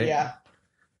 out. right? Yeah.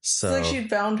 So it's like she'd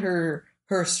found her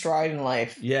stride in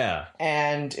life. Yeah.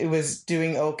 And it was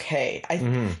doing okay.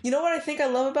 You know what I think I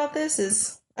love about this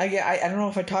is I don't know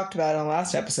if I talked about it on the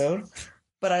last episode,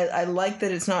 but I like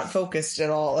that it's not focused at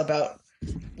all about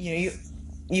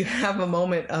you have a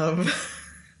moment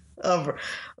of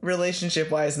relationship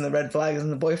wise and the red flags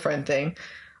and the boyfriend thing.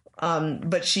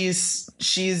 But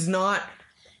she's not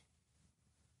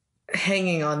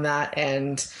hanging on that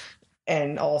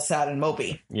and all sad and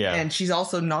mopey. Yeah. And she's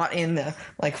also not in the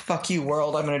like fuck you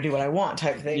world, I'm gonna do what I want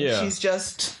type thing. Yeah. She's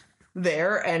just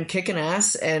there and kicking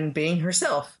ass and being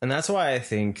herself. And that's why I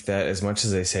think that as much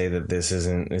as they say that this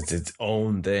isn't its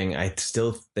own thing, I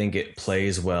still think it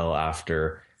plays well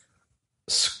after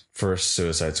first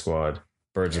Suicide Squad,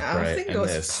 Birds of Prey, I think it and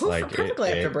goes this. perfectly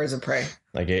after Birds of Prey.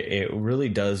 Like it really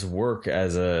does work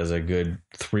as a good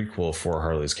threequel for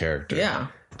Harley's character. Yeah.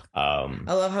 I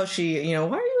love how she,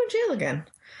 why are you in jail again?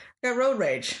 Got road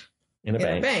rage in a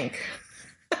bank.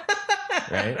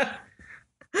 Right?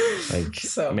 Like,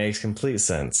 so makes complete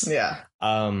sense. Yeah.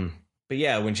 But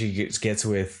yeah, when she gets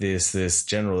with this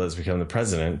general that's become the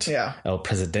president, El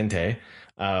Presidente,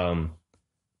 and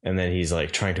then he's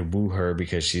like trying to woo her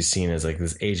because she's seen as like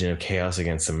this agent of chaos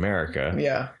against America.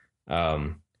 Yeah.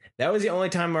 That was the only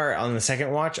time where on the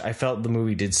second watch I felt the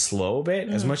movie did slow a bit.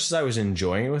 As much as I was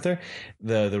enjoying it with her,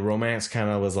 the romance kind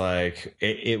of was like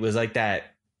it was like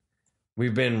that.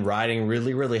 We've been riding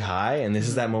really, really high, and this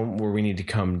is that moment where we need to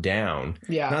come down.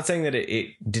 Yeah. Not saying that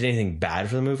it did anything bad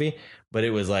for the movie, but it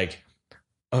was like,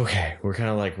 okay, we're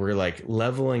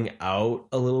leveling out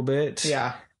a little bit.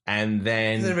 Yeah. And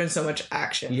then there's been so much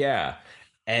action. Yeah.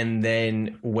 And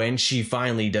then when she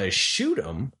finally does shoot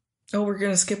him, Oh, we're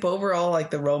gonna skip over all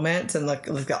like the romance and like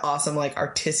the awesome like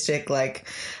artistic like.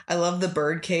 I love the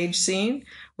birdcage scene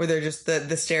where they're just the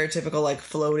stereotypical like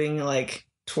floating like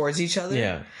towards each other.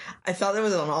 Yeah. I thought that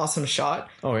was an awesome shot.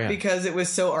 Oh yeah. Because it was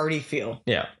so arty feel.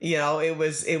 Yeah. You know, it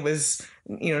was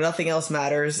nothing else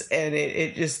matters, and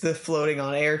it just the floating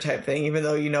on air type thing, even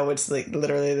though it's like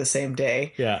literally the same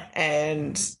day. Yeah.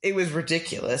 And it was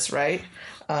ridiculous, right?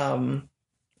 And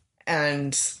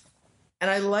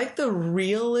I like the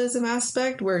realism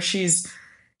aspect where she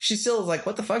still is like,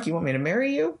 what the fuck, you want me to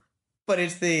marry you? But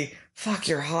it's the fuck,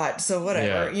 you're hot, so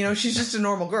whatever. Yeah. She's just a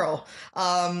normal girl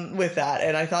with that.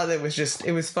 And I thought it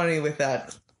was funny with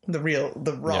that, the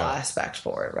raw aspect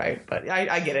for it, right? But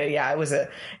I get it. Yeah, it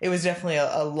was definitely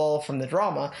a lull from the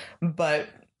drama, but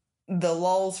the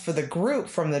lulls for the group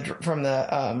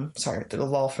the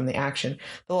lull from the action,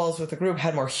 the lulls with the group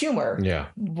had more humor. Yeah.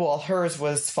 While hers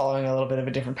was following a little bit of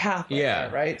a different path.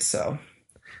 Right. So.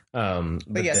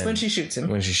 But yes, when she shoots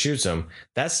him,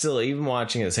 that's still, even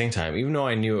watching at the same time, even though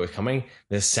I knew it was coming,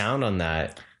 the sound on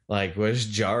that like was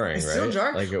jarring. It's right? Still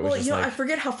jarring. Like it was I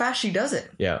forget how fast she does it.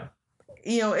 Yeah.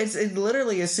 It's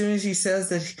literally as soon as he says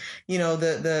that,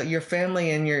 your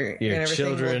family and your and everything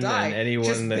children will die, and anyone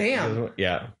just that bam.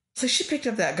 Yeah. It's like she picked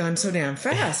up that gun so damn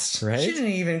fast. Right? She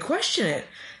didn't even question it.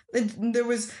 There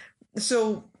was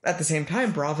so at the same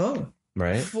time, bravo.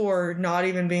 Right. For not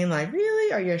even being like,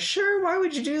 really? Are you sure? Why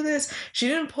would you do this? She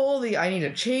didn't pull the I need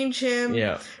to change him.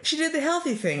 Yeah. She did the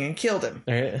healthy thing and killed him.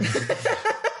 Right.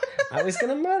 I was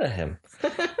gonna murder him.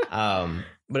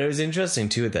 But it was interesting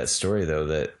too with that story though,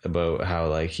 that about how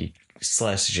like he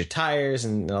slashes your tires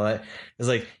and all that. It's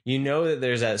like, that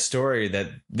there's that story that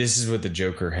this is what the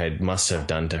Joker must have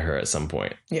done to her at some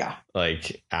point. Yeah.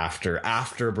 Like after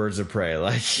Birds of Prey,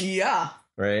 like yeah.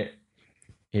 Right.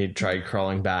 He tried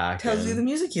crawling back. Tells you the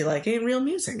music you like ain't real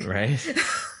music. Right.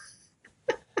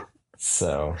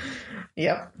 So.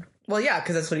 Yep. Well, yeah,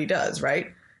 because that's what he does, right?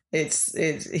 It's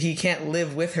he can't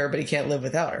live with her, but he can't live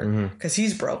without her because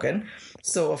he's broken.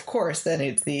 So of course, then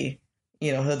it's the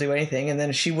he'll do anything, and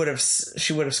then she would have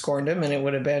scorned him, and it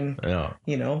would have been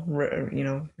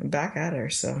back at her.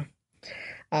 So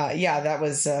that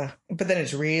was. But then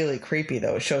it's really creepy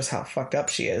though. It shows how fucked up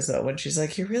she is though when she's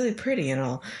like, "You're really pretty and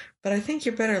all, but I think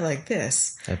you're better like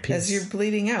this," as you're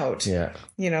bleeding out. Yeah.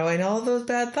 And all those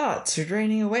bad thoughts are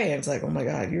draining away. And it's like, oh my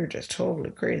God, you're just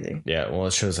totally crazy. Yeah. Well,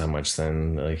 it shows how much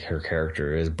then like her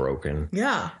character is broken.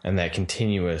 Yeah. And that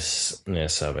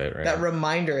continuousness of it, right? That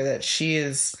reminder that she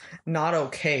is not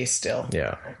okay still.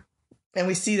 Yeah. And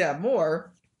we see that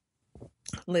more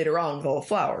later on with all the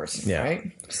flowers. Yeah.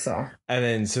 Right. So.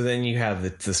 And then you have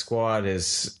the squad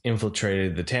has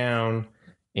infiltrated the town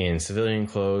in civilian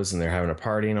clothes, and they're having a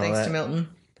party and all that. Thanks to Milton.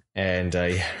 And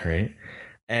right.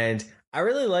 And I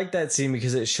really like that scene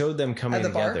because it showed them coming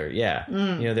together. Bar? Yeah.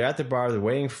 They're at the bar. They're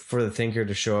waiting for the Thinker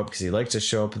to show up because he likes to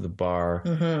show up at the bar.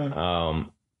 Mm-hmm.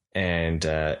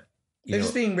 They're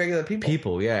just being regular people.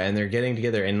 People, yeah. And they're getting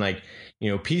together. And like,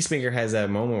 Peacemaker has that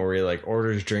moment where he like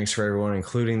orders drinks for everyone,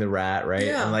 including the rat, right?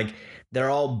 Yeah. And like, they're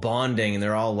all bonding and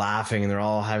they're all laughing and they're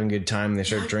all having a good time and they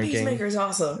start drinking. Peacemaker's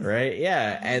awesome. Right?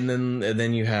 Yeah. And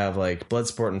then you have like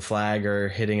Bloodsport and Flag are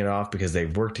hitting it off because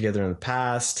they've worked together in the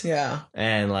past. Yeah.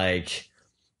 And like,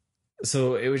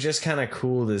 so it was just kind of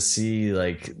cool to see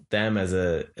like them as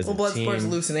a Bloodsport's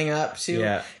loosening up too.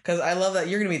 Yeah. Because I love that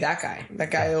you're going to be that guy. That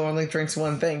guy who only drinks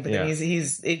one thing, but then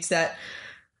it's that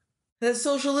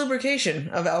social lubrication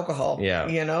of alcohol,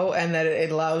 and that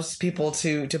it allows people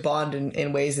to bond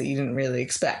in ways that you didn't really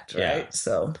expect, right? Yeah.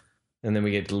 So, and then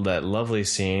we get that lovely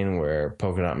scene where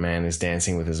Polka Dot Man is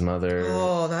dancing with his mother.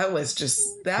 Oh, that was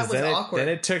awkward. Then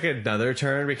it took another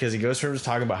turn because he goes from just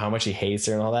talking about how much he hates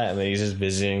her and all that, and then he's just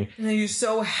visiting. And then he's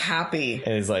so happy.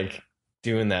 And he's like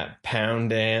doing that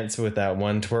pound dance with that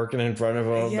one twerking in front of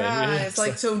him. Yeah, it's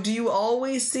like, so do you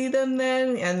always see them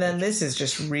then? And then this is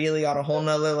just really on a whole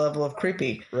nother level of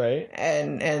creepy. Right.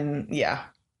 And yeah,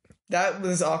 that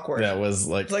was awkward. That was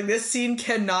like... It's like, this scene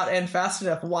cannot end fast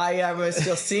enough. Why am I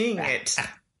still seeing it?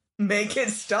 Make it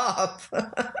stop.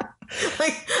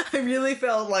 Like, I really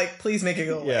felt like, please make it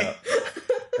go away.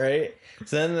 Yeah. Right?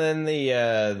 So then they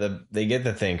get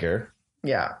the Thinker.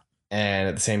 Yeah. And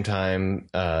at the same time,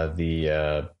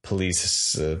 the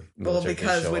police.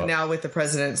 Because with the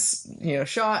president's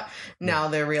shot, now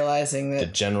they're realizing that the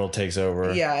general takes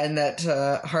over. Yeah, and that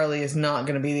Harley is not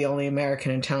going to be the only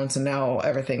American in town. So now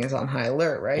everything is on high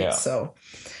alert, right? Yeah. So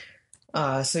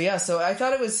I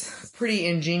thought it was pretty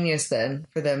ingenious then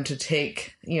for them to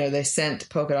take. They sent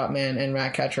Polka Dot Man and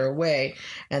Ratcatcher away,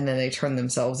 and then they turned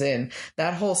themselves in.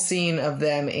 That whole scene of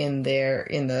them in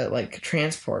the like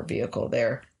transport vehicle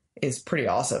there is pretty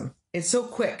awesome. it's so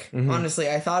quick. Honestly,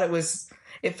 I thought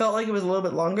it felt like it was a little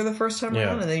bit longer the first time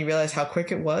around, and then you realize how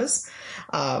quick it was.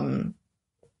 And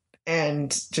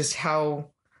just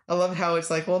how I love how it's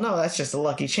like, well, no, that's just a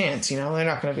lucky chance, they're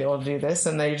not going to be able to do this.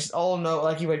 And they just all know,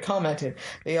 like you had commented,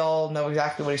 they all know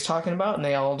exactly what he's talking about, and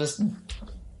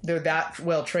they're that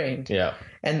well trained. Yeah.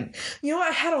 And,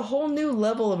 I had a whole new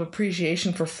level of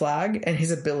appreciation for Flag and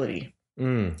his ability.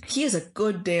 He is a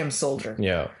good damn soldier.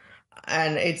 Yeah.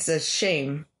 And it's a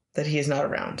shame that he is not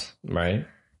around. Right.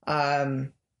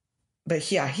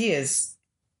 But yeah,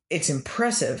 it's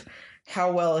impressive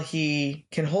how well he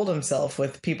can hold himself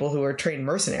with people who are trained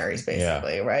mercenaries,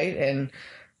 basically, right? And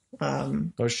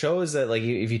well, it shows that, like,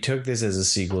 if you took this as a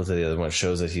sequel to the other one, it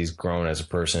shows that he's grown as a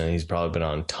person, and he's probably been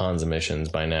on tons of missions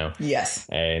by now. Yes.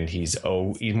 And he's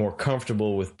more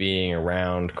comfortable with being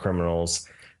around criminals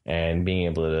and being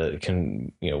able to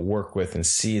work with and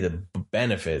see the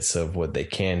benefits of what they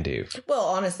can do. Well,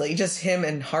 honestly, just him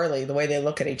and Harley, the way they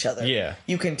look at each other. Yeah.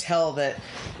 You can tell that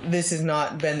this has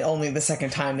not been only the second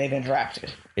time they've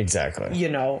interacted. Exactly.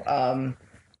 And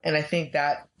I think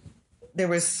that there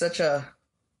was such a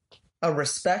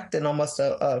respect and almost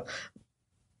a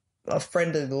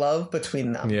friendly love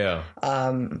between them. Yeah.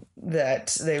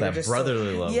 That they were just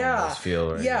brotherly love. Yeah.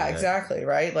 Feel right. Yeah, exactly.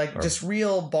 Right. Like just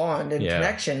real bond and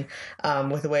connection,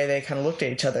 with the way they kind of looked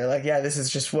at each other. Like, yeah, this is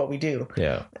just what we do.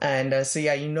 Yeah. And that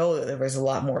there was a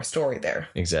lot more story there.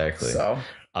 Exactly. So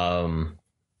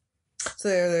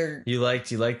they're you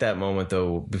liked that moment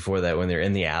though before that when they're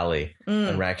in the alley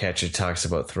and Ratcatcher talks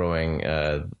about throwing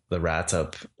the rats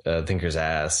up Thinker's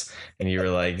ass, and you were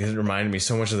like, it reminded me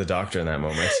so much of the Doctor in that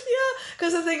moment. Yeah,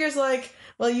 because the Thinker's like,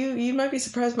 well, you might be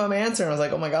surprised by my answer, and I was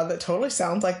like, oh my god, that totally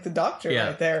sounds like the Doctor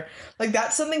right there. Like,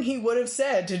 that's something he would have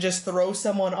said to just throw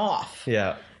someone off.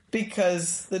 Yeah.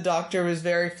 Because the Doctor was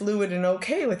very fluid and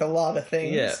okay with a lot of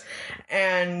things. Yeah.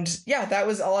 And yeah, that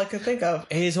was all I could think of.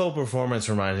 His whole performance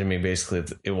reminded me basically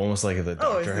almost like if the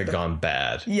Doctor had gone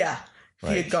bad. Yeah.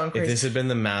 Like, he had gone crazy. If this had been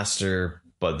the Master,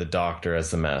 but the Doctor as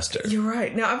the Master. You're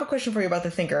right. Now, I have a question for you about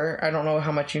the Thinker. I don't know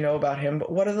how much you know about him, but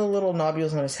what do the little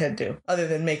nodules on his head do? Other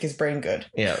than make his brain good.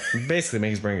 Yeah, basically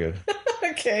make his brain good.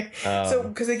 Okay. So,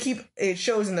 because it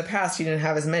shows in the past he didn't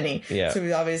have as many. Yeah. So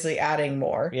he's obviously adding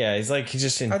more. Yeah, he's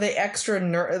just in... Are they extra,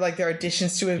 like they're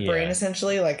additions to his brain,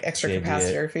 essentially? Like extra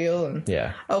capacitor field? And...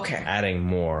 Yeah. Okay. Adding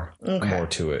more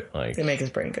to it. Like they make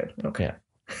his brain good. Okay. Yeah,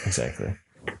 exactly.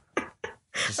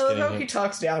 I love how he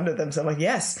talks down to them. So I'm like,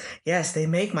 yes, they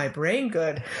make my brain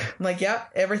good. I'm like, yeah,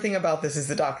 everything about this is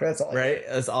the Doctor. That's all. Right?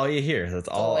 That's all you hear. That's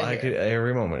all I could,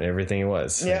 every moment, everything it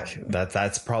was. Yeah. Like,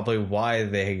 that's probably why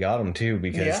they got him too,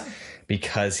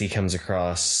 because he comes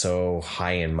across so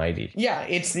high and mighty. Yeah,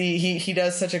 it's he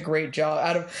does such a great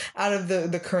job out of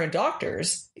the current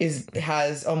Doctors he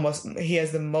has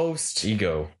the most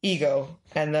ego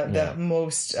and the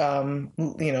most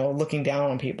looking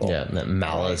down on people. Yeah, and that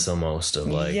malice almost of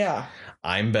like,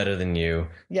 I'm better than you.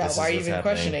 Yeah, why are you even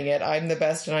questioning it? I'm the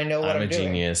best and I know what I'm doing. I'm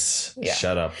a genius. Yeah.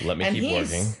 Shut up. Let me keep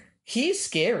working. He's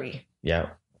scary. Yeah.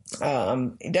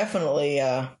 Definitely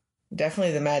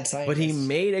the mad scientist. But he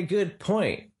made a good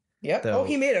point. Yep. Though.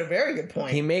 He made a very good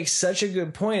point. He makes such a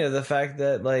good point of the fact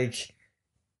that, like,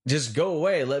 just go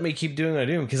away. Let me keep doing what I'm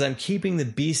doing because I'm keeping the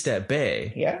beast at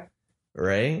bay. Yeah.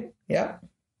 Right? Yeah.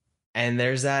 And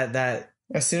there's that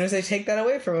as soon as they take that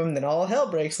away from him, then all hell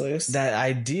breaks loose. That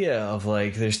idea of,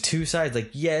 like, there's two sides.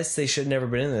 Like, yes, they should never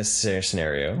been in this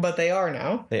scenario. But they are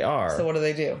now. They are. So what do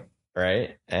they do?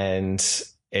 Right? And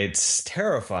it's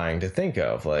terrifying to think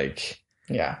of, like...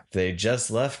 Yeah. If they just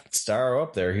left Starro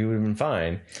up there, he would have been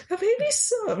fine. It made me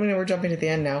so... I mean, we're jumping to the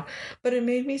end now. But it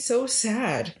made me so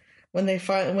sad when they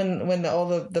when all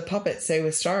the puppets say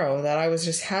with Starro that I was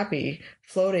just happy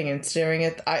floating and staring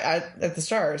at the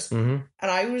stars. Mm-hmm.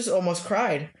 And I was almost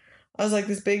cried. I was like,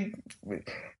 this big...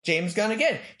 James Gunn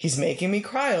again. He's making me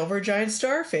cry over a giant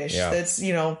starfish that's,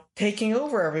 taking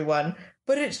over everyone.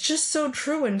 But it's just so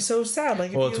true and so sad.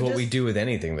 Like, well, it's what we do with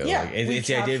anything, though. Yeah, like, it's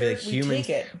the idea of like humans.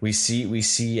 We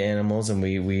see animals and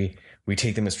we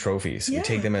take them as trophies. Yeah. We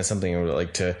take them as something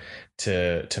like to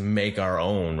make our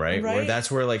own, right? Where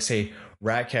that's where, like, say,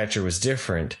 Ratcatcher was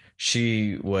different.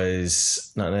 She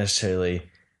was not necessarily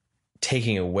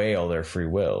taking away all their free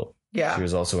will. Yeah. She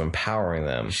was also empowering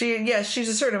them. She's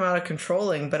a certain amount of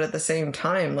controlling, but at the same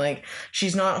time, like,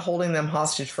 she's not holding them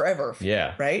hostage forever.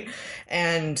 Yeah. Right?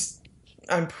 And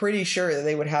I'm pretty sure that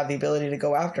they would have the ability to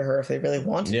go after her if they really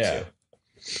wanted to.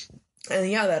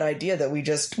 And that idea that we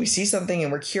see something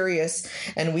and we're curious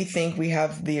and we think we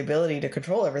have the ability to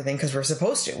control everything because we're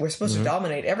supposed to. We're supposed to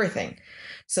dominate everything.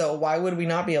 So why would we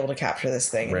not be able to capture this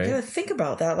thing? And Right. you gotta think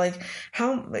about that. Like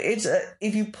how it's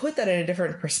if you put that in a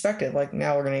different perspective, like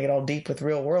now we're gonna get all deep with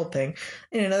real world thing,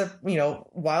 in another,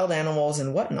 wild animals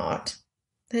and whatnot,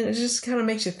 then it just kind of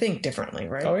makes you think differently,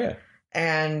 right? Oh yeah.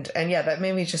 And yeah, that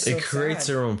made me just so It creates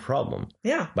sad. their own problem.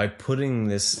 Yeah. By putting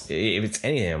this, if it's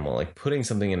any animal, like putting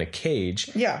something in a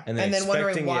cage. Yeah. And then wondering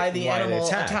expecting why it- the why it animal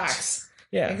attacked. attacks.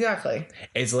 Yeah. Exactly.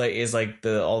 It's like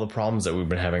all the problems that we've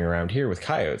been having around here with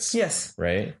coyotes. Yes.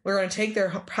 Right? We're going to take their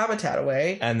habitat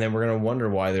away. And then we're going to wonder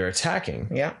why they're attacking.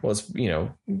 Yeah. Well,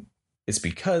 it's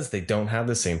because they don't have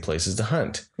the same places to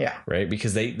hunt. Yeah. Right?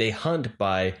 Because they hunt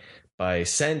by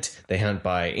scent, they hunt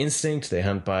by instinct, they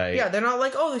hunt by... Yeah, they're not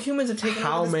like, oh, the humans have taken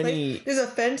How over this many- place. There's a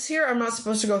fence here. I'm not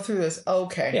supposed to go through this.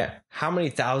 Okay. Yeah. How many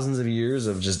thousands of years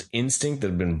of just instinct that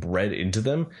have been bred into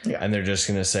them? Yeah. And they're just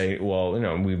going to say, well,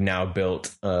 we've now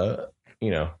built, There's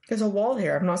a wall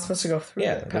here. I'm not supposed to go through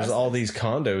yeah, it. there's all these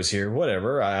condos here,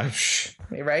 whatever.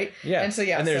 Right? Yeah. And so,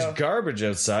 yeah. And there's garbage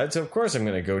outside. So, of course, I'm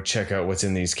going to go check out what's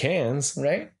in these cans.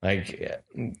 Right? Like,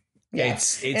 Yeah.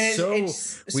 it's And so,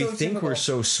 it's we so think typical. we're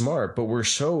so smart, but we're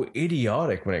so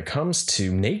idiotic when it comes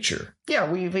to nature.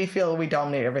 Yeah, we feel we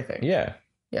dominate everything. Yeah.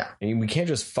 Yeah. And we can't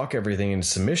just fuck everything into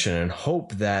submission and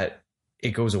hope that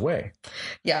it goes away.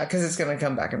 Yeah, because it's going to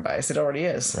come back and bite us. It already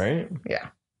is. Right? Yeah.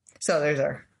 So there's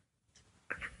our...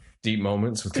 Deep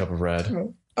moments with Cup of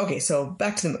Red. Okay, so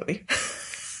back to the movie.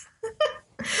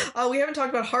 We haven't talked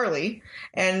about Harley,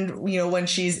 and when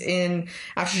she's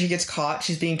after she gets caught,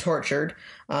 she's being tortured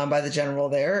by the general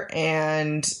there,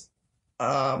 and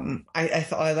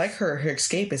I like her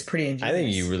escape is pretty ingenious. I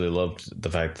think you really loved the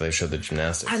fact that they showed the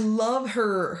gymnastics. I love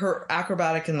her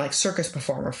acrobatic and like circus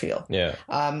performer feel. Yeah.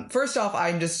 First off,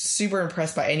 I'm just super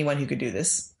impressed by anyone who could do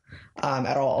this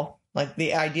at all. Like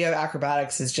the idea of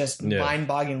acrobatics is just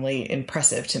mind-bogglingly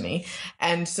impressive to me.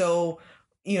 And so,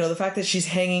 the fact that she's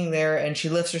hanging there and she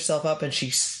lifts herself up and she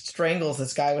strangles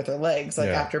this guy with her legs, like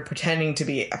after pretending to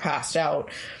be passed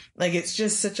out. Like it's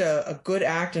just such a good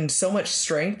act and so much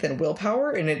strength and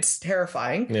willpower, and it's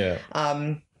terrifying. Yeah.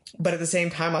 But at the same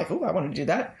time, like, oh, I want to do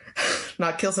that.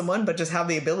 Not kill someone, but just have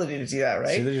the ability to do that,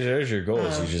 right? See, there's your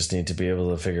goals. You just need to be able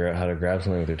to figure out how to grab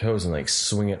something with your toes and like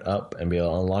swing it up and be able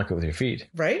to unlock it with your feet.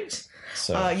 Right?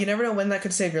 So You never know when that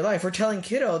could save your life. We're telling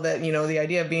Kiddo that, the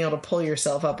idea of being able to pull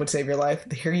yourself up would save your life.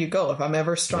 Here you go. If I'm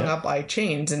ever strung up by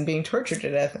chains and being tortured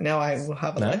to death, now I will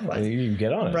have a lifeline. You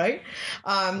get on it. Right?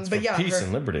 But yeah. Peace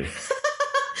and liberty.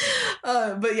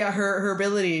 But yeah, her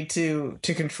ability to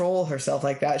control herself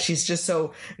like that, she's just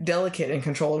so delicate and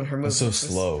controlling her movements. So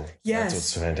slow. Yes. That's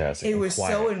what's fantastic. It and was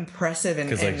quiet. so impressive.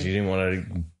 Because like you didn't want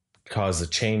to cause the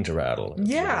chain to rattle. It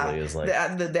yeah, really is like...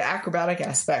 the acrobatic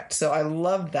aspect. So I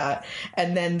loved that.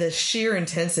 And then the sheer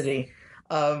intensity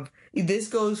of this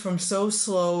goes from so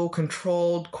slow,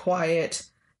 controlled, quiet,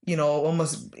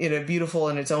 almost beautiful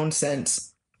in its own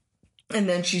sense. And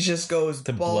then she just goes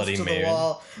The balls bloody to Mary. the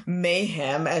wall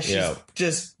mayhem as she's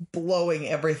just blowing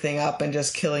everything up and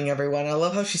just killing everyone. I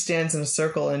love how she stands in a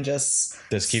circle and just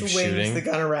keeps swings shooting the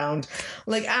gun around.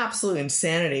 Like absolute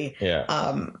insanity. Yeah.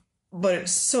 But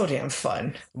it's so damn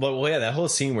fun. Well, yeah, that whole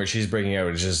scene where she's breaking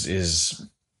out is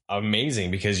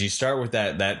amazing because you start with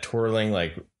that twirling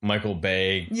like Michael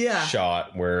Bay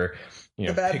shot where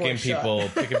picking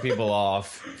people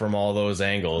off from all those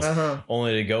angles,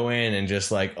 only to go in and just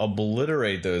like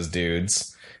obliterate those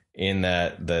dudes in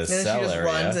the cell she just area.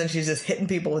 runs and she's just hitting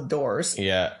people with doors.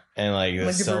 Yeah, and like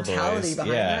the cell brutality doors.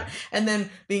 behind that, and then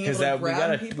being able to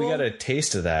grab people. We got a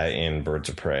taste of that in Birds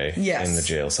of Prey. Yes. In the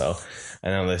jail cell.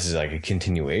 And now this is like a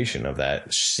continuation of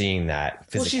that, seeing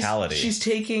that physicality. Well, she's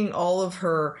taking all of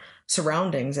her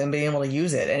surroundings and being able to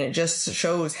use it, and it just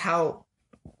shows how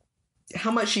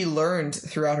much she learned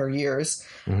throughout her years,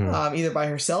 either by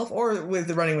herself or with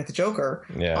running with the Joker,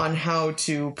 on how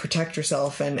to protect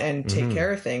herself and take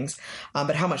care of things,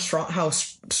 but how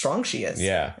strong she is,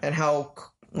 and how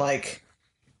like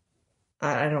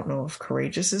I don't know if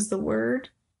courageous is the word.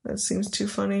 That seems too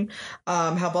funny.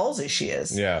 How ballsy she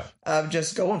is. Yeah. Of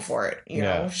just going for it. You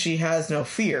know, she has no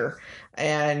fear.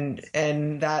 And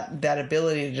that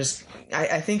ability to just,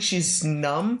 I think she's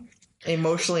numb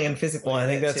emotionally and physically. Well, I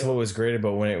think that's what was great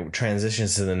about when it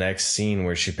transitions to the next scene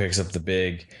where she picks up the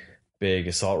big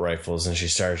assault rifles and she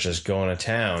starts just going to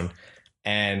town.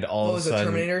 And all of a sudden, the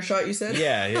Terminator shot you said?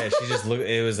 Yeah. She just looked.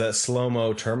 It was that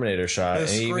slow-mo Terminator shot, and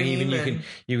even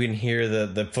you can hear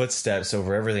the footsteps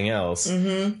over everything else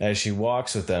as she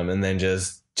walks with them, and then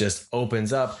just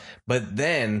opens up. But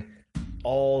then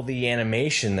all the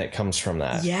animation that comes from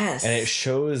that, and it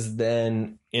shows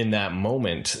then in that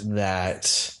moment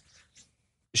that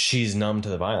she's numb to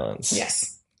the violence.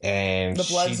 Yes. and the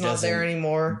blood's not there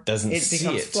anymore. It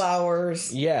becomes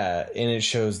flowers. Yeah, and it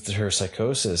shows her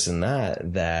psychosis in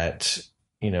that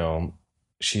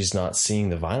she's not seeing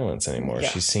the violence anymore. Yeah.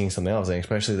 She's seeing something else, and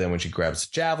especially then when she grabs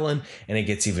the javelin and it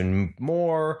gets even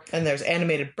more. And there's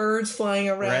animated birds flying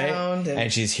around. Right?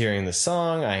 And she's hearing the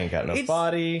song, I Ain't Got No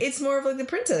Body. It's more of like the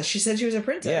princess. She said she was a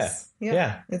princess.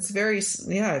 Yeah. It's very,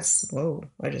 whoa,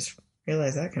 I just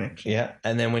realized that connection. Yeah,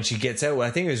 and then when she gets out, what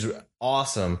I think is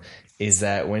awesome is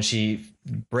that when she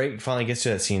finally gets to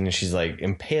that scene and she's like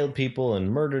impaled people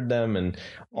and murdered them and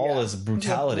all this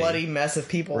brutality. A bloody mess of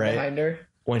people behind her.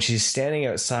 When she's standing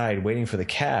outside waiting for the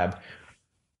cab,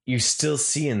 you still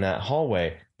see in that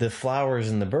hallway the flowers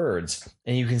and the birds,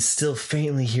 and you can still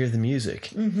faintly hear the music.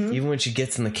 Mm-hmm. Even when she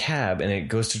gets in the cab and it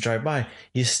goes to drive by,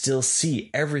 you still see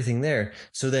everything there.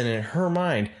 So then in her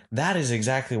mind, that is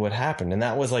exactly what happened. And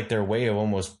that was like their way of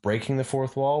almost breaking the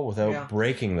fourth wall without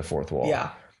breaking the fourth wall. Yeah.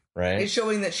 Right? It's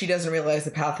showing that she doesn't realize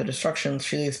the path of destruction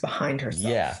she leaves behind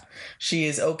herself. Yeah. She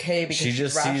is okay because she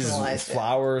just sees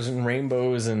flowers and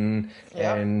rainbows and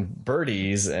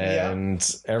birdies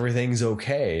and everything's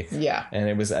okay. Yeah. And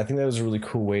I think that was a really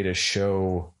cool way to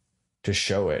show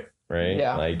it, right?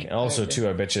 Yeah. Like, and also too,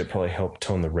 I bet you it probably helped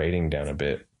tone the rating down a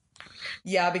bit.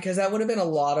 Yeah, because that would have been a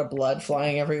lot of blood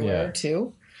flying everywhere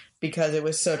too, because it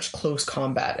was such close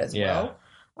combat as well.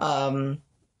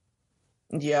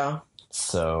 Yeah.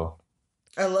 So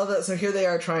I love that. So here they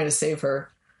are trying to save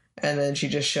her, and then she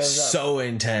just shows up. So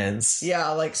intense.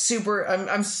 Yeah, like super.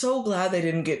 I'm so glad they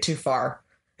didn't get too far,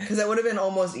 because that would have been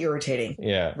almost irritating.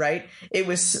 Yeah. Right? I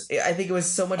think it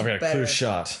was so much better. Clear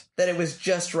shot. That it was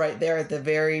just right there at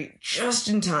the just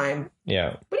in time.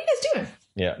 Yeah. What are you guys doing?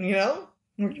 Yeah. You know?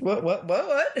 What?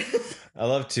 I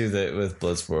love too that with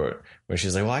Bloodsport, where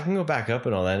she's like, well, I can go back up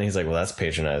and all that. And he's like, well, that's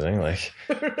patronizing. Like,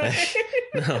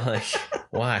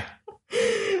 why?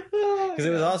 Because it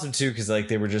was awesome too, because like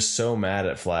they were just so mad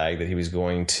at Flag that he was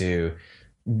going to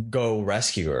go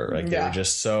rescue her. Like they were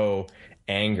just so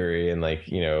angry, and like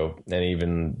and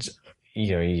even you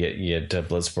get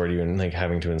Bloodsport even like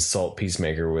having to insult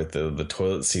Peacemaker with the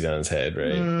toilet seat on his head,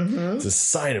 right? Mm-hmm. It's a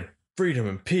sign of freedom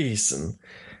and peace,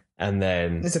 and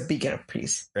then it's a beacon of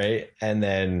peace, right? And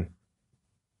then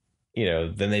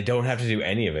then they don't have to do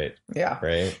any of it. Yeah.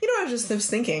 Right. I was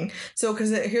thinking, so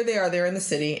because here they are, they're in the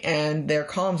city and their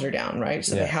comms are down, right?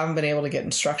 So they haven't been able to get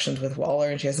instructions with Waller,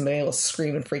 and she hasn't been able to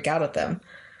scream and freak out at them.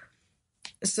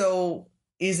 So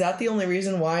is that the only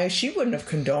reason why she wouldn't have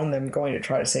condoned them going to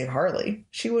try to save Harley?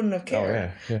 She wouldn't have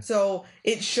cared. Oh, yeah. So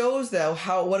it shows, though,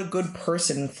 what a good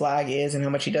person Flag is and how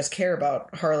much he does care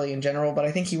about Harley in general. But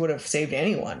I think he would have saved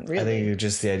anyone, really. I think it was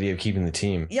just the idea of keeping the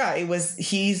team. Yeah, it was.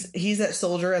 He's that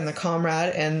soldier and the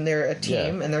comrade, and they're a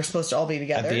team, and they're supposed to all be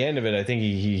together. At the end of it, I think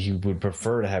he would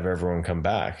prefer to have everyone come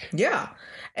back. Yeah.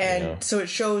 And so it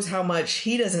shows how much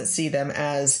he doesn't see them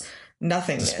as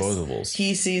nothingness. Disposables.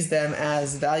 He sees them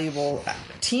as valuable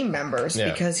team members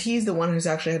because he's the one who's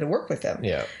actually had to work with them.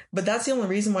 Yeah. But that's the only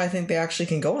reason why I think they actually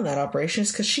can go in that operation,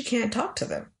 is because she can't talk to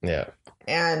them. Yeah.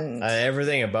 And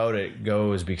everything about it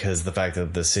goes because the fact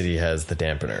that the city has the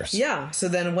dampeners. Yeah. So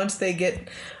then once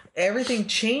everything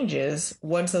changes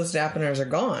once those dampeners are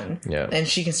gone. Yeah. And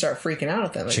she can start freaking out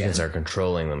at them again. She can start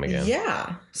controlling them again.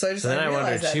 Yeah. So I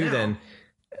wonder too then,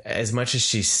 as much as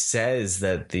she says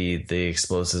that the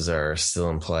explosives are still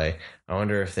in play, I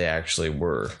wonder if they actually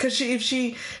were. Because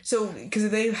because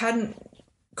they hadn't,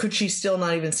 could she still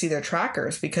not even see their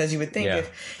trackers? Because you would think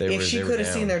if she could have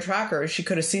seen their trackers, she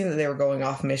could have seen that they were going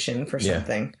off mission for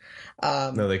something.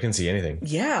 No, they couldn't see anything.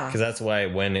 Yeah. Because that's why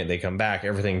when they come back,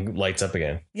 everything lights up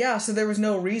again. Yeah, so there was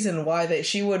no reason why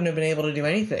she wouldn't have been able to do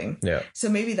anything. Yeah. So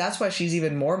maybe that's why she's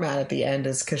even more mad at the end,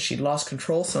 is because she'd lost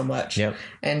control so much. Yep.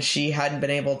 And she hadn't been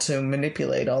able to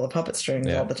manipulate all the puppet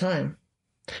strings all the time.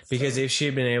 Because if she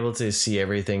had been able to see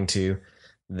everything too,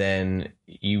 then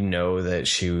that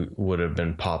she would have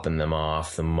been popping them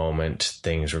off the moment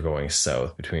things were going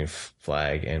south between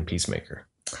Flag and Peacemaker.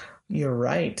 You're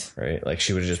right. Right? Like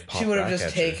she would have just popped. She would have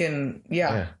just taken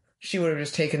she would have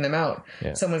just taken them out.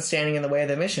 Yeah. Someone's standing in the way of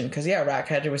the mission. Because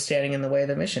Ratcatcher was standing in the way of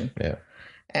the mission. Yeah.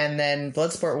 And then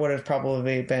Bloodsport would have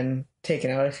probably been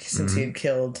taken out since he had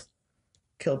killed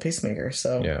Peacemaker.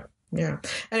 So yeah.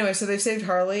 Anyway, so they've saved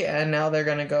Harley, and now they're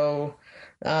gonna go.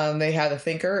 They have a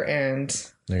thinker, and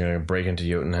they're gonna break into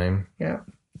Jotunheim. Yeah.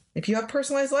 If you have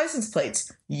personalized license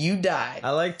plates, you die. I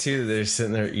like too. They're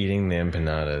sitting there eating the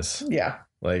empanadas. Yeah.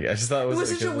 Like I just thought it was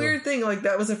such a weird thing. Like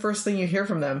that was the first thing you hear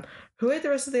from them. Who ate the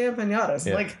rest of the empanadas?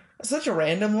 Yeah. Like such a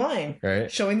random line,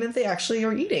 right? Showing that they actually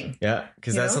are eating. Yeah,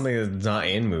 because that's something that's not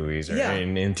in movies or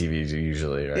in TV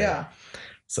usually, right? Yeah.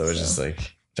 So it's just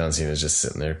like John Cena's just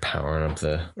sitting there powering up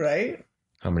the right.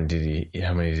 How many did he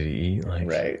eat? Like,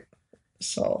 Right.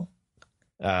 So.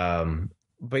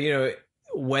 But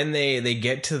when they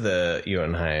get to the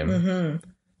Jotunheim, Mm-hmm.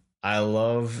 I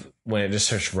love when it just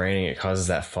starts raining. It causes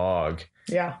that fog.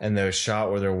 Yeah. And the shot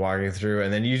where they're walking through,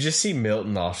 and then you just see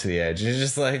Milton off to the edge. It's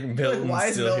just like Milton's why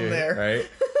is still Milton here, there? right?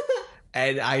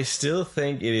 And I still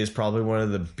think it is probably one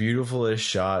of the beautifulest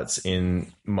shots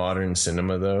in modern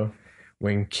cinema, though,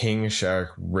 when King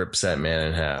Shark rips that man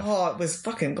in half. Oh, it was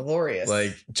fucking glorious.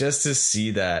 Like, just to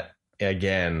see that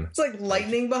again. It's like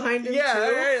lightning behind him, Yeah, too.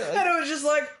 right, like- and it was just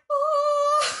like, oh.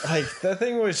 Like, that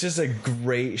thing was just a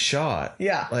great shot.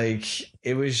 Yeah. Like,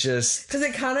 it was just... Because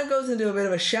it kind of goes into a bit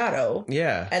of a shadow.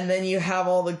 Yeah. And then you have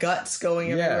all the guts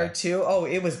going everywhere, too. Oh,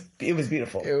 it was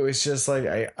beautiful. It was just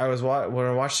like, I was... When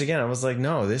I watched it again, I was like,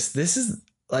 no, this is...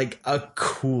 like a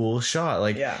cool shot.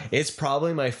 Like, it's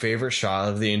probably my favorite shot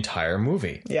of the entire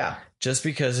movie. Yeah. Just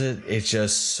because it's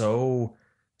just so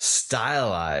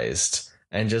stylized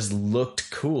and just looked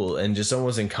cool and just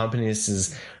almost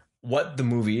encompasses what the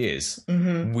movie is.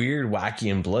 Mm-hmm. Weird,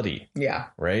 wacky, and bloody. Yeah.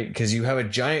 Right? Because you have a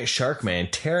giant shark man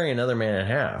tearing another man in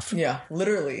half. Yeah,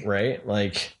 literally. Right?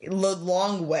 Like...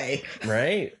 long way.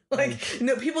 Right? Like,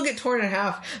 no, people get torn in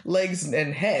half, legs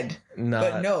and head.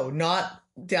 But no, not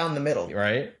down the middle.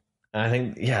 Right? I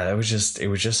think, it was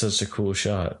just such a cool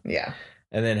shot. Yeah.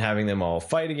 And then having them all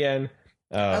fight again.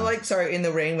 I like, in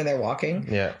the rain when they're walking.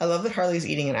 Yeah. I love that Harley's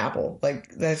eating an apple. Like,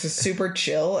 that's just super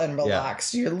chill and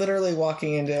relaxed. You're literally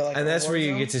walking into like... And that's where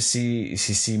you get to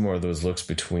see more of those looks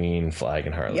between Flag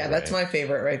and Harley. Yeah, that's my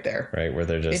favorite right there. Right, where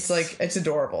they're just... It's like, it's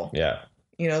adorable. Yeah.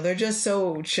 They're just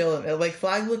so chill. Like,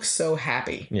 Flag looks so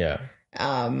happy. Yeah.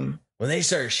 When they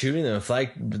start shooting them,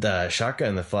 the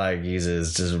shotgun the Flag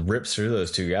uses just rips through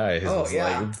those two guys. Oh, it's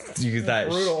yeah. like, you get that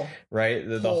brutal. Right?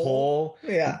 The hole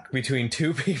between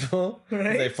two people,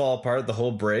 right? They fall apart, the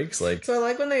hole breaks. Like, so I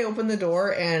like when they open the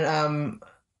door and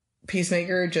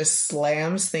Peacemaker just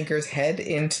slams Thinker's head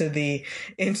into the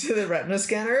retina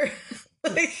scanner.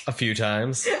 Like, a few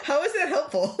times. How is that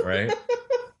helpful? Right?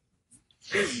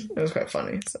 It was quite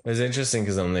funny. So. It was interesting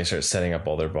because when they start setting up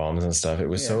all their bombs and stuff, it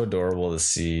was so adorable to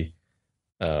see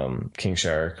King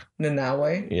Shark.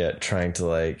 Nanawe. Yeah, trying to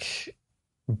like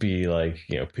be like,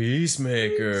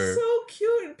 Peacemaker. He's so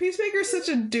cute. Peacemaker's such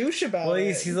a douche about it. Well,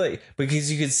 he's like,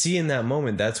 because you could see in that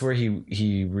moment, that's where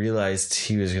he realized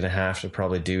he was going to have to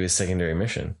probably do his secondary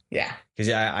mission. Yeah.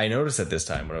 Because I noticed at this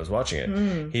time when I was watching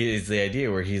it, he is the idea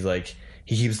where he's like,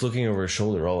 he keeps looking over his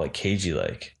shoulder all like cagey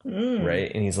like,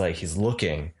 right? And he's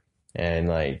looking and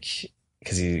like,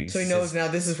 because he knows now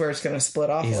this is where it's going to split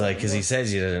off. He's like, because he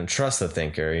says he doesn't trust the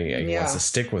Thinker. He wants to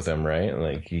stick with him, right? And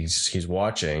like he's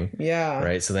watching,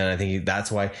 right? So then I think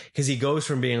that's why, because he goes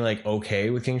from being like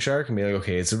okay with King Shark and being like,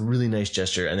 okay, it's a really nice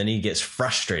gesture, and then he gets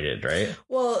frustrated, right?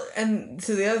 Well, and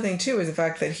so the other thing too is the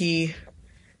fact that he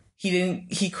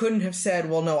couldn't have said,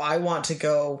 well, no, I want to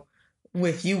go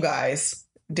with you guys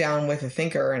down with a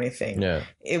Thinker or anything. Yeah.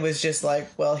 It was just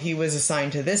like, well, he was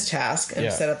assigned to this task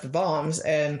and set up the bombs,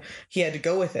 and he had to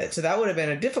go with it. So that would have been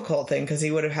a difficult thing because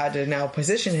he would have had to now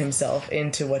position himself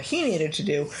into what he needed to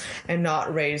do and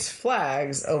not raise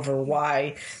flags over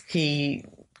why he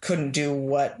couldn't do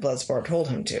what Bloodsport told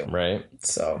him to. Right.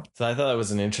 So I thought that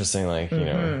was an interesting, like,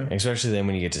 especially then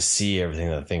when you get to see everything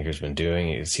that the Thinker's been doing,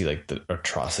 you see like the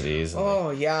atrocities.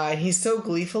 And, and he's so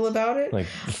gleeful about it. Like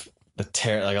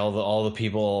like all the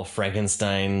people,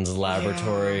 Frankenstein's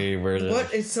laboratory, where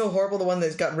it's so horrible, the one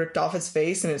that's got ripped off its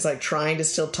face and it's like trying to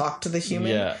still talk to the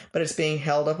human, but it's being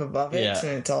held up above it,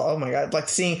 and it's all, oh my god, like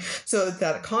seeing, so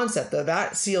that concept though,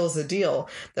 that seals the deal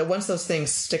that once those things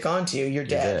stick onto you, you're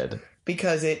dead.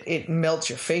 Because it melts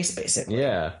your face basically.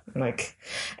 Yeah. Like,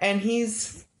 and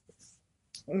he's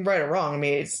right or wrong, I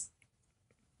mean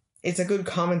it's a good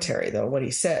commentary, though, what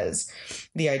he says.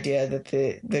 The idea that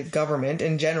the government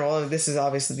in general, and this is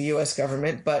obviously the U.S.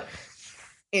 government, but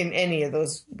in any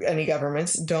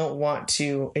governments don't want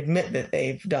to admit that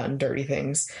they've done dirty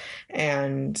things.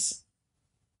 And,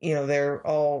 they're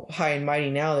all high and mighty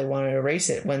now. They want to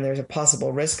erase it when there's a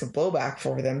possible risk of blowback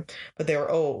for them. But they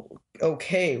were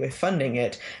okay with funding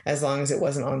it as long as it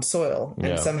wasn't on soil.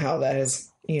 And somehow that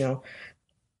is,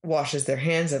 washes their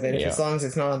hands of it. If as long as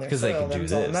it's not on their soil, because they can do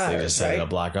this. Matters, they just send a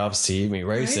black ops team,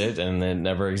 erase it, and then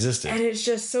never existed. And it's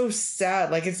just so sad.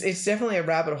 Like it's definitely a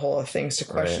rabbit hole of things to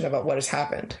question about what has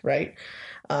happened, right?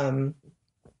 And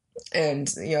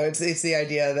it's the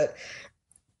idea that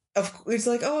it's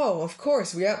like, oh, of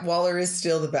course, Waller is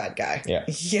still the bad guy. Yeah.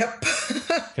 Yep.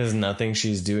 Because nothing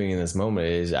she's doing in this moment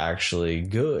is actually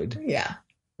good. Yeah.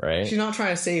 Right. She's not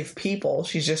trying to save people.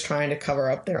 She's just trying to cover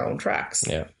up their own tracks.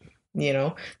 Yeah. You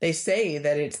know, they say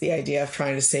that it's the idea of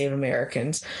trying to save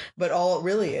Americans, but all it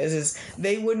really is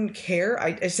they wouldn't care.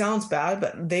 It sounds bad,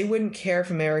 but they wouldn't care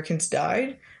if Americans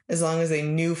died as long as they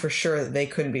knew for sure that they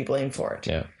couldn't be blamed for it.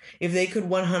 Yeah. If they could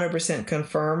 100%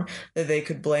 confirm that they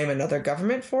could blame another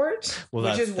government for it,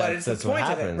 which is what is the point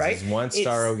of it, right? Once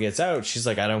Starro gets out, she's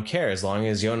like, I don't care as long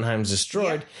as Jotunheim's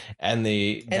destroyed and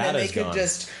the data's then they could gone.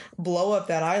 just blow up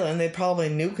that island. They'd probably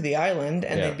nuke the island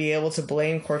and they'd be able to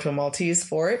blame Corto Maltese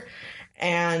for it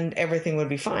and everything would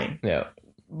be fine. Yeah.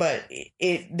 But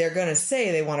they're going to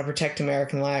say they want to protect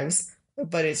American lives,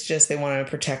 but it's just they want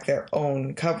to protect their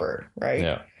own cover, right?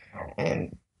 Yeah.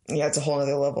 And yeah, it's a whole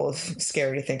other level of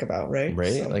scary to think about, right?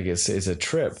 Right? So, like it's a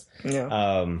trip.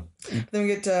 Yeah. Then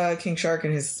we get King Shark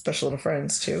and his special little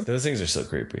friends too. Those things are so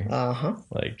creepy.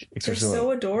 Like they're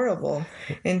so adorable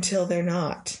until they're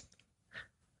not.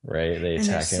 Right? They attack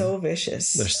him. They're so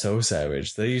vicious. They're so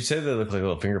savage. You said they look like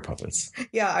little finger puppets.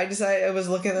 Yeah, I was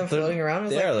looking at them floating around. I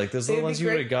was like those little ones you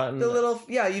would have gotten. The little,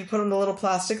 you'd put them the little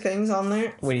plastic things on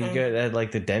there. When you get at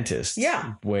like the dentist.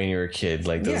 Yeah. When you were a kid,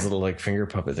 like those little like finger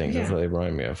puppet things. That's what they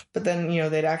remind me of. But then,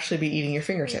 they'd actually be eating your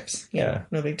fingertips. Yeah.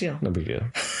 No big deal. No big deal.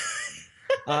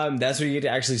 That's where you get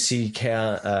to actually see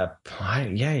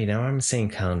I'm saying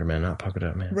Calendar Man, not Polka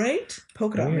Dot Man. Right?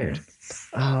 Polka Dot Man.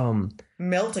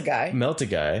 Melt a guy.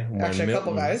 Actually, a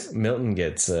couple guys. Milton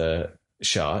gets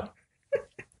shot.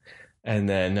 And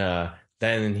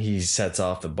then he sets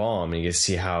off the bomb and you get to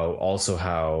see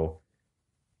how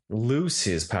loose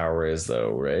his power is,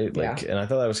 though, right? Like, and I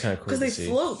thought that was kind of cool because they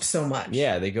float so much.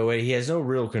 Yeah, they go away. He has no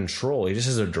real control. He just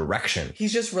has a direction.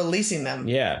 He's just releasing them.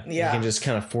 Yeah. He can just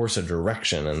kind of force a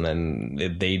direction, and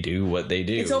then they do what they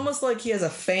do. It's almost like he has a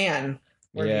fan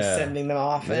where he's sending them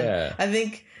off. And I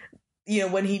think,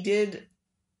 when he did,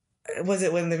 was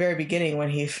it when the very beginning when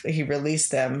he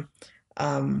released them?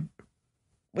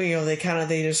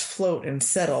 They just float and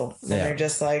settle, and they're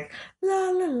just like la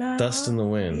la la, dust in the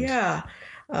wind. Yeah.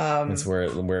 That's where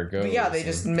it goes. But yeah, they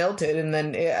just melted, and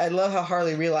then I love how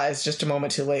Harley realized just a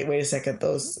moment too late. Wait a second,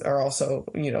 those are also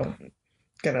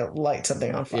gonna light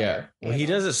something on fire. Yeah, well, he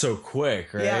does it so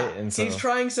quick, right? Yeah, and so he's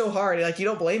trying so hard. Like you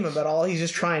don't blame him at all. He's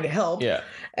just trying to help. Yeah,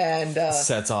 and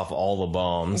sets off all the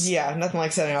bombs. Yeah, nothing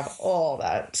like setting off all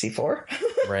that C4.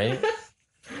 Right.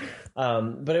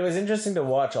 But it was interesting to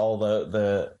watch all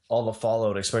the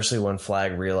fallout, especially when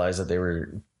Flag realized that they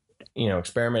were,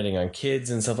 experimenting on kids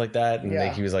and stuff like that.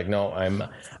 And he was like, no,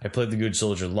 I played the good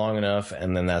soldier long enough.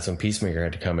 And then that's when Peacemaker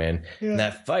had to come in. Yeah. And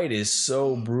that fight is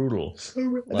so brutal.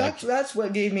 That's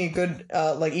what gave me good,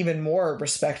 even more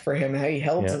respect for him. How he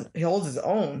holds his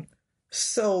own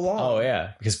so long. Oh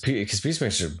yeah. Because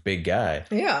Peacemaker's a big guy.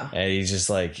 Yeah. And he's just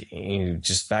like,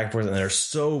 just back and forth. And they're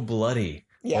so bloody.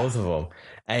 Yeah. Both of them.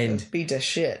 And beat to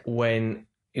shit.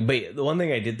 But the one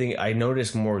thing I did think I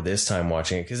noticed more this time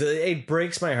watching it, because it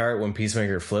breaks my heart when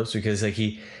Peacemaker flips, because like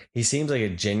he seems like a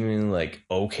genuine like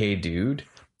okay dude.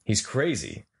 He's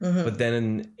crazy, but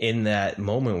then in that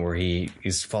moment where he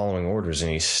is following orders and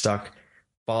he's stuck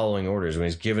following orders, when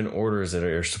he's given orders that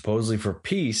are supposedly for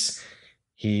peace,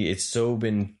 it's so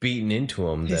been beaten into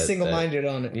him. He's single-minded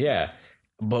on it. Yeah,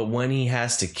 but when he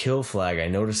has to kill Flag, I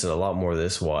noticed it a lot more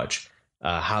this watch.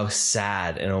 How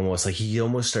sad and almost like he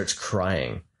almost starts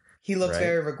crying. He looks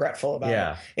very regretful about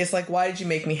it. It's like, why did you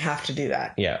make me have to do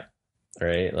that? Yeah.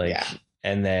 Right. Like,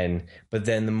 but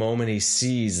then the moment he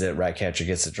sees that Ratcatcher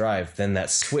gets the drive, then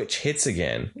that switch hits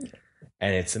again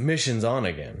and it's the mission's on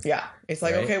again. Yeah. It's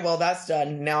like, okay, well, that's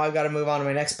done. Now I've got to move on to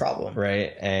my next problem.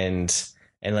 Right. And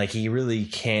like, he really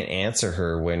can't answer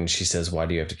her when she says, why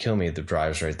do you have to kill me? The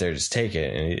drive's right there. Just take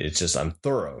it. And it's just, I'm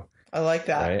thorough. I like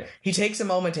that. Right? He takes a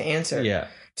moment to answer. Yeah.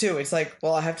 Too. It's like,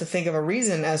 well, I have to think of a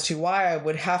reason as to why I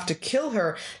would have to kill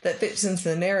her that fits into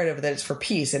the narrative that it's for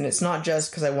peace. And it's not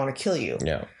just because I want to kill you.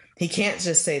 Yeah. He can't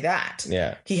just say that.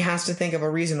 Yeah. He has to think of a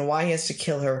reason why he has to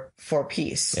kill her for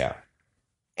peace. Yeah.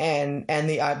 And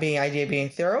the idea being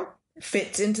thorough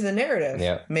fits into the narrative.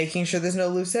 Yeah. Making sure there's no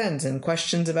loose ends and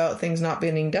questions about things not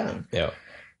being done. Yeah.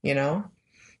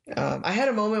 I had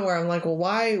a moment where I'm like, well,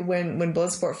 why, when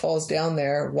Bloodsport falls down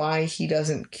there, why he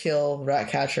doesn't kill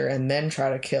Ratcatcher and then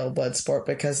try to kill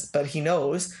Bloodsport? But he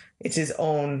knows it's his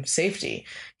own safety.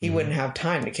 He wouldn't have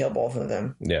time to kill both of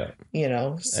them. Yeah.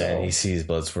 So. And he sees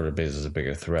Bloodsport as a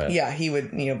bigger threat. Yeah, he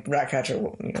would, Ratcatcher,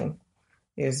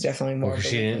 is definitely more. Because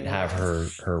she didn't have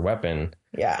her weapon.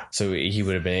 Yeah. So he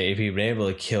would have been, if he'd been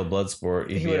able to kill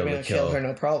Bloodsport, he would have been able to kill her,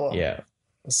 no problem. Yeah.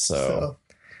 So.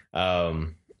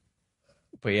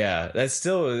 But yeah, it's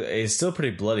still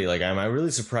pretty bloody. Like, I'm really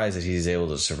surprised that he's able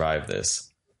to survive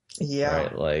this. Yeah.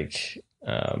 Right? Like,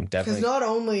 Because Definitely. not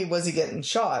only was he getting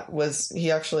shot, was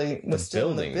he actually was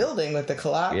still in the building with the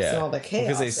collapse and all the chaos.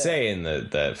 Because they say in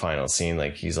the final scene,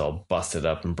 like, he's all busted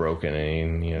up and broken,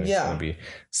 and you know, he's gonna be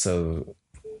so.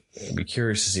 I'd be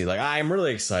curious to see. Like, I'm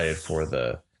really excited for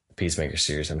the Peacemaker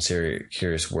series. I'm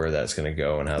curious where that's going to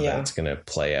go and how that's going to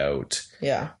play out.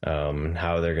 Yeah.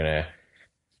 How are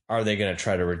they going to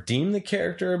try to redeem the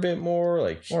character a bit more?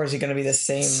 Like, or is he going to be the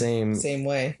same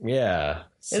way? Yeah.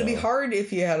 So. It'd be hard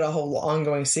if you had a whole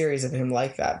ongoing series of him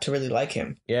like that to really like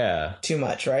him. Yeah. Too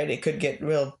much, right? It could get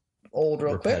real old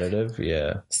real repetitive, quick.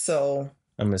 Yeah. So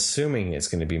I'm assuming it's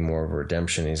going to be more of a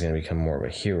redemption. He's going to become more of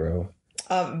a hero.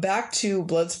 Back to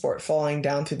Bloodsport falling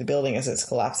down through the building as it's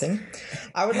collapsing.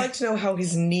 I would like to know how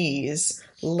his knees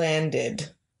landed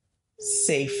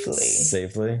safely.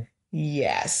 Safely?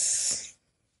 Yes.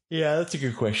 Yeah, that's a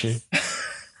good question.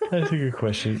 That's a good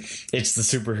question. It's the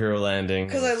superhero landing.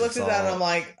 Because I looked at that and I'm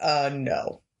like,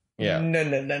 no. Yeah.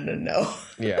 No.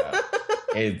 Yeah.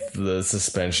 It's the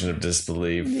suspension of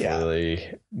disbelief for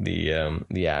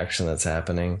the action that's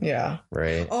happening. Yeah.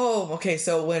 Right. Oh, okay.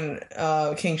 So when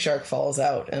King Shark falls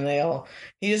out and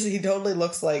he totally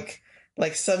looks like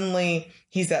suddenly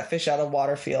he's that fish out of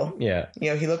water feel. Yeah.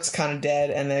 You know, he looks kind of dead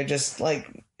and they're just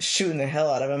like shooting the hell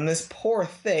out of him. This poor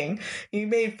thing. He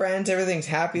made friends, everything's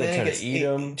happy. They then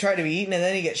he tried to be eaten and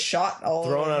then he gets shot all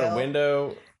thrown out a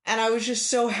window. And I was just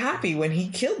so happy when he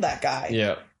killed that guy.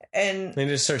 Yeah. And he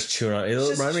just starts chewing on it. It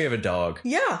reminded me of a dog.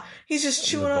 Yeah. He's just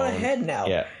chewing on a head now.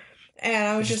 Yeah. And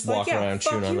I was just like,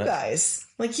 fuck you guys.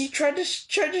 Like, you tried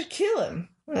to kill him.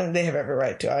 And they have every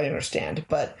right to, I understand.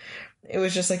 But it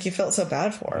was just like, you felt so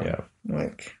bad for him. Yeah.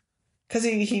 Like, because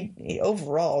he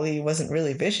overall, he wasn't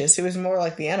really vicious. It was more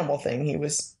like the animal thing. He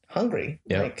was hungry.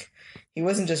 Yeah. Like, he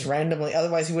wasn't just randomly,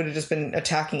 otherwise he would have just been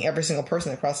attacking every single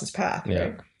person that crossed his path. Yeah.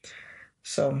 Right?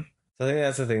 So I think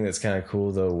that's the thing that's kind of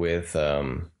cool, though, with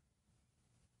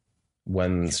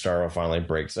when Starro finally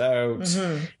breaks out,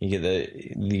 you get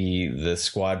the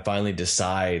squad finally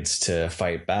decides to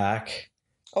fight back.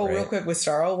 Oh, right? Real quick with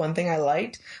Starro, one thing I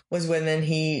liked was when then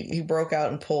he broke out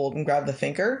and pulled and grabbed the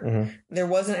thinker. Mm-hmm. There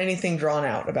wasn't anything drawn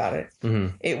out about it.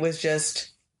 Mm-hmm. It was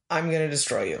just, I'm going to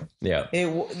destroy you. Yeah.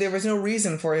 There was no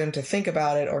reason for him to think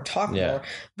about it or talk more,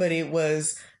 but it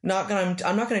was I'm not going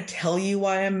to tell you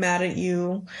why I'm mad at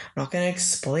you. I'm not going to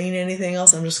explain anything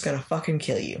else. I'm just going to fucking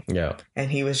kill you. Yeah.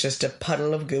 And he was just a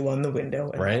puddle of goo on the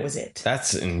window. And that was it.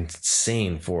 That's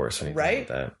insane force. When you think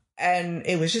about that. And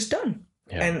it was just done.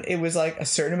 Yeah. And it was like a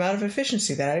certain amount of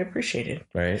efficiency that I appreciated.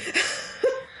 Right.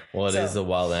 Well, it is the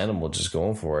wild animal just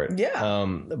going for it. Yeah.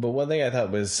 But one thing I thought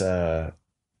was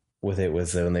with it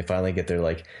was when they finally get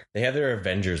they have their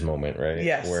Avengers moment, right?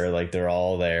 Yes. Where like they're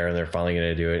all there and they're finally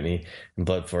going to do it. And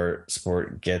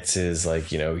Bloodsport gets his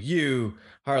you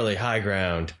Harley high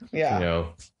ground. Yeah.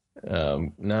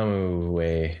 Namu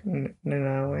way.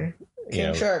 No.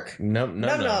 King Shark. Num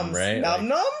right?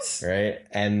 Nums. Right.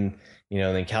 And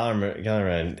then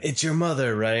Kellerman, it's your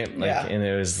mother, right? And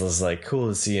it was like cool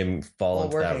to see him fall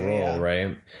into that role,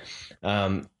 right?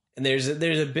 And there's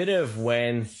a bit of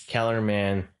when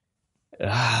Kellerman,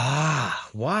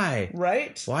 why?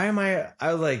 Right? Why am I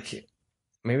was like,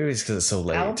 maybe it's because it's so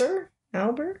late.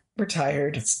 Albert? We're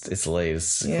tired. It's late.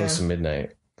 It's close to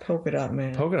midnight. Polka Dot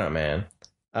Man.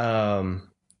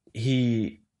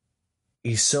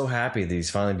 He's so happy that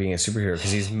he's finally being a superhero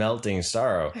because he's melting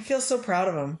Starro. I feel so proud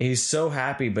of him. He's so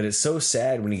happy, but it's so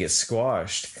sad when he gets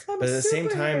squashed. But at the same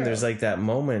time, there's like that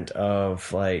moment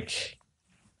of like,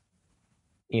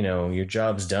 your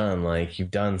job's done. Like, you've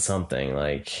done something.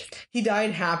 Like, he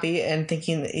died happy and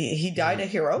thinking that he died a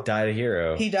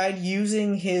hero. He died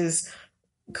using his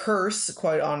curse,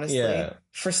 quite honestly,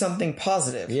 for something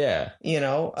positive. Yeah.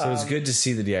 So it's good to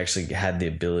see that he actually had the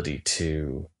ability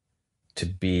to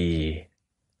be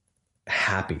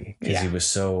happy because he was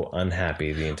so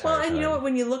unhappy the entire time. Well, and you know what?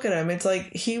 When you look at him, it's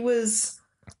like he was.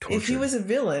 Tortured. If he was a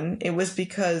villain, it was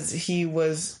because he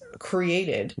was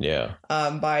created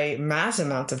by mass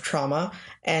amounts of trauma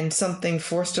and something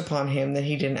forced upon him that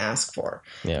he didn't ask for.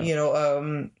 Yeah.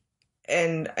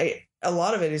 A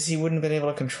lot of it is he wouldn't have been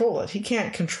able to control it. He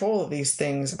can't control that these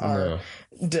things are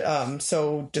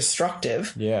so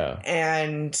destructive. Yeah.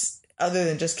 And other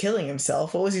than just killing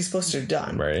himself, what was he supposed to have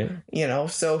done? Right.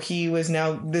 So he was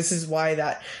this is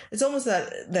why it's almost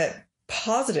that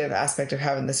positive aspect of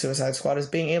having the Suicide Squad is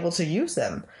being able to use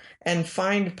them and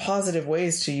find positive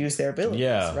ways to use their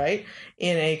abilities, right?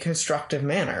 In a constructive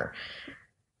manner.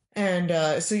 And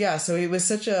so it was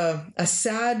such a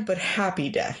sad but happy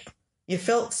death. You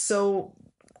felt so,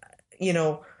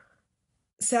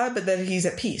 sad, but that he's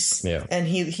at peace. Yeah. And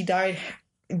he died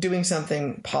doing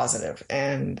something positive.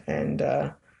 And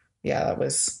yeah, that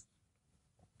was.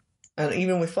 And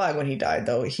even with Flag, when he died,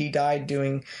 though, he died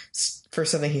doing for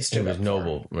something he stood It was up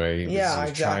noble, right? He was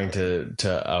exactly. trying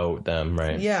to out them,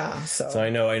 right? Yeah, So I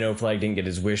know Flag didn't get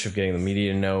his wish of getting the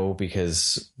media to know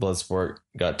because Bloodsport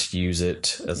got to use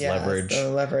it as leverage.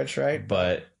 Leverage, right?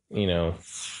 But,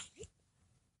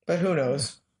 but who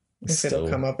knows? If it'll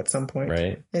come up at some point.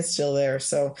 Right. It's still there.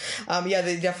 So, yeah,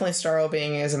 they definitely Starro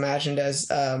being as imagined as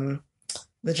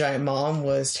the giant mom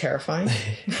was terrifying.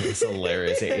 It's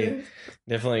hilarious. It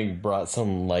definitely brought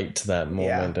some light to that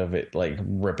moment of it, like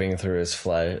ripping through his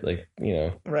flesh, like,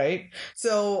 Right.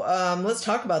 So let's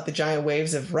talk about the giant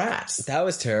waves of rats. That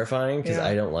was terrifying because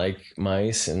I don't like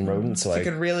mice and rodents. So I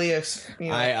could really,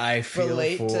 I feel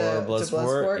relate for to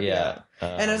Bloodsport. Yeah.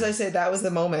 And as I say, that was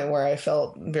the moment where I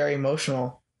felt very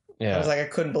emotional. Yeah. I was like, I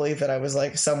couldn't believe that I was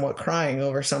like somewhat crying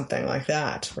over something like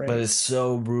that. Right? But it's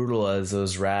so brutal as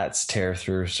those rats tear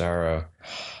through Starro.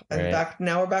 And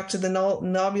now we're back to the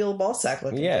nobule ballsack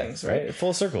looking things, right?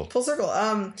 Full circle. Full circle.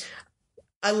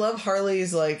 I love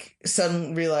Harley's like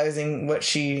sudden realizing what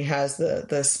she has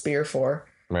the spear for.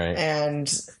 Right. And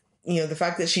the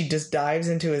fact that she just dives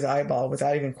into his eyeball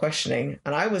without even questioning.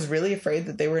 And I was really afraid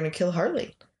that they were going to kill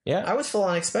Harley. Yeah. I was full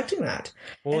on expecting that.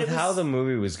 Well, with how the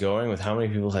movie was going, with how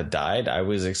many people had died, I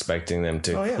was expecting them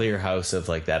to clear house of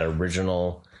like that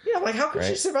original. Yeah, like how could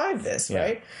she survive this,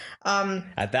 right?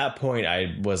 At that point,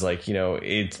 I was like,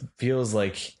 it feels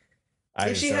like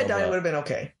if she had died, it would have been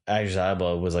okay. Idris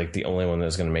Elba was like the only one that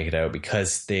was going to make it out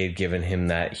because they had given him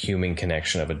that human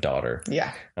connection of a daughter.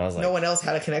 Yeah. I was like, no one else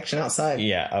had a connection outside.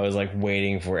 Yeah, I was like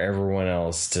waiting for everyone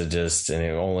else to and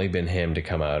it only been him to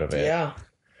come out of it. Yeah.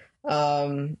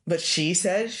 But she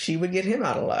said she would get him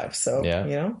out alive. So,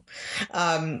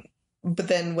 but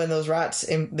then when those rats,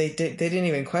 they didn't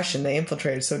even question. They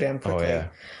infiltrated so damn quickly. Oh,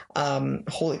 yeah.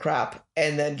 Holy crap.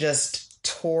 And then just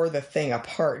tore the thing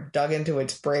apart, dug into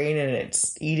its brain, and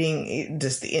it's eating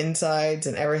just the insides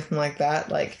and everything like that.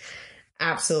 Like,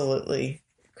 absolutely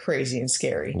crazy and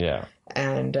scary. Yeah.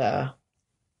 And,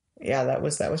 that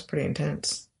was pretty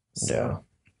intense. So.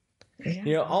 Yeah.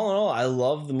 Yeah. All in all, I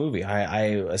love the movie.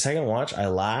 A second watch, I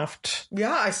laughed.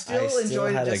 Yeah, I still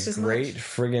enjoyed it just as much. Had a great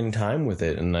friggin' time with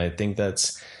it, and I think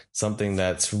that's something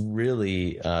that's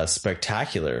really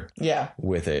spectacular. Yeah.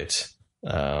 With it,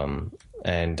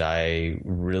 and I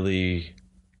really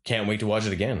can't wait to watch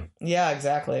it again. Yeah,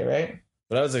 exactly. Right.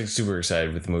 But I was like super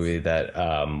excited with the movie that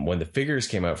when the figures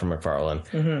came out from McFarlane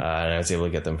and I was able to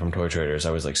get them from Toy Traders,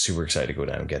 I was like super excited to go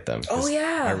down and get them. Oh,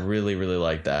 yeah. I really, really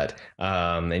like that.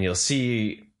 And you'll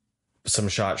see some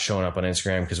shots showing up on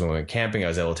Instagram because when we went camping, I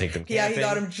was able to take them camping. Yeah, he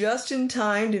got them just in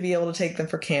time to be able to take them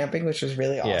for camping, which was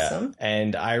really awesome. Yeah,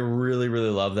 and I really,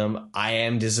 really love them. I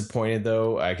am disappointed,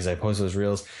 though, because I posted those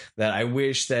reels, that I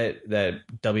wish that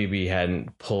WB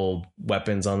hadn't pulled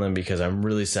weapons on them because I'm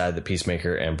really sad that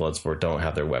Peacemaker and Bloodsport don't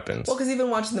have their weapons. Well, because even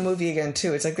watching the movie again,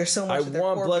 too, it's like there's so much of their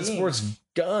core Bloodsport's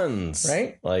guns,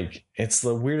 right? Like, it's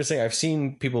the weirdest thing. I've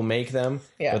seen people make them,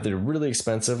 but they're really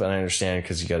expensive, and I understand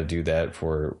because you got to do that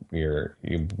for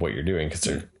what you're doing because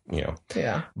they're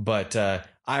But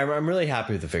I'm really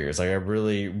happy with the figures. Like, I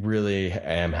really, really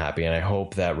am happy, and I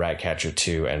hope that Ratcatcher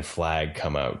 2 and Flag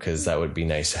come out because that would be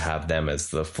nice to have them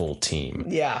as the full team.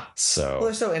 Yeah. So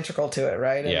they're so integral to it,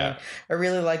 right? I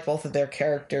really like both of their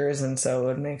characters, and so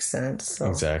it makes sense. So.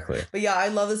 Exactly. But yeah, I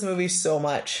love this movie so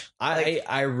much.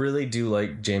 I really do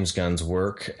like James Gunn's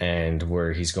work and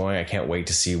where he's going. I can't wait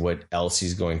to see what else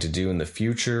he's going to do in the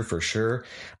future for sure.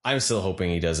 I'm still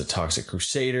hoping he does a Toxic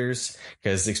Crusaders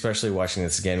because especially watching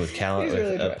this again with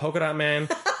Polka Dot Man.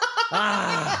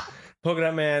 Polka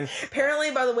Dot Man.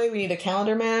 Apparently, by the way, we need a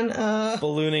Calendar Man.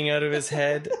 Ballooning out of his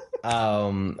head.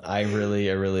 I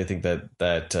really think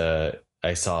that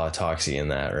I saw a Toxie in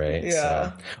that, right?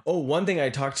 Yeah. So, one thing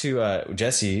I talked to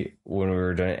Jesse when we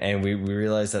were doing it, and we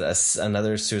realized that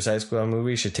another Suicide Squad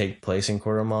movie should take place in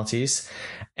Corto Maltese,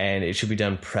 and it should be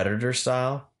done Predator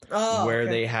style. Where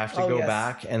they have to go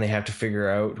back and they have to figure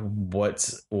out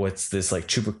what's this like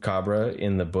chupacabra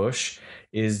in the bush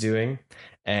is doing,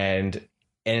 and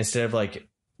instead of like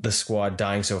the squad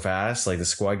dying so fast, like the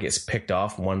squad gets picked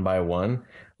off one by one,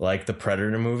 like the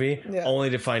Predator movie, only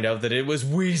to find out that it was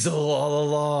Weasel all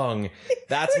along.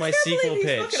 That's my sequel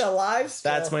pitch.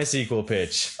 That's my sequel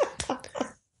pitch.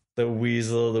 The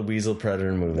Weasel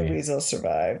Predator movie. The Weasel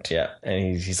survived. Yeah,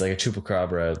 and he's like a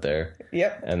chupacabra out there.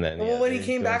 Yep. And then when he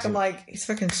came back, I'm like, he's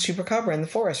fucking chupacabra in the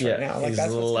forest right now. Like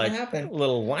that's what's gonna happen.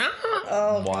 Little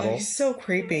waddle. God, he's so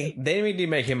creepy. They need to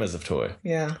make him as a toy.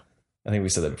 Yeah. I think we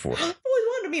said that before. Oh, he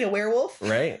wanted to be a werewolf,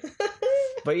 right?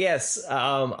 But yes,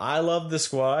 I love The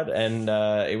Squad, and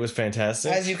it was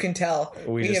fantastic. As you can tell,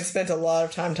 we have spent a lot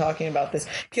of time talking about this.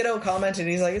 Kiddo commented,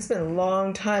 he's like, it's been a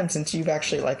long time since you've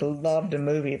actually like loved a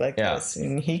movie like this,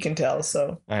 and he can tell.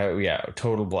 So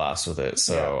total blast with it.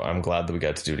 So I'm glad that we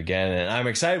got to do it again, and I'm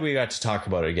excited we got to talk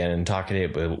about it again and talk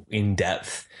it in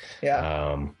depth,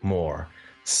 more.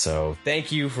 So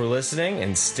thank you for listening,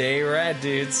 and stay rad,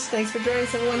 dudes. Thanks for joining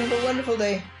us, everyone. Have a wonderful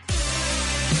day.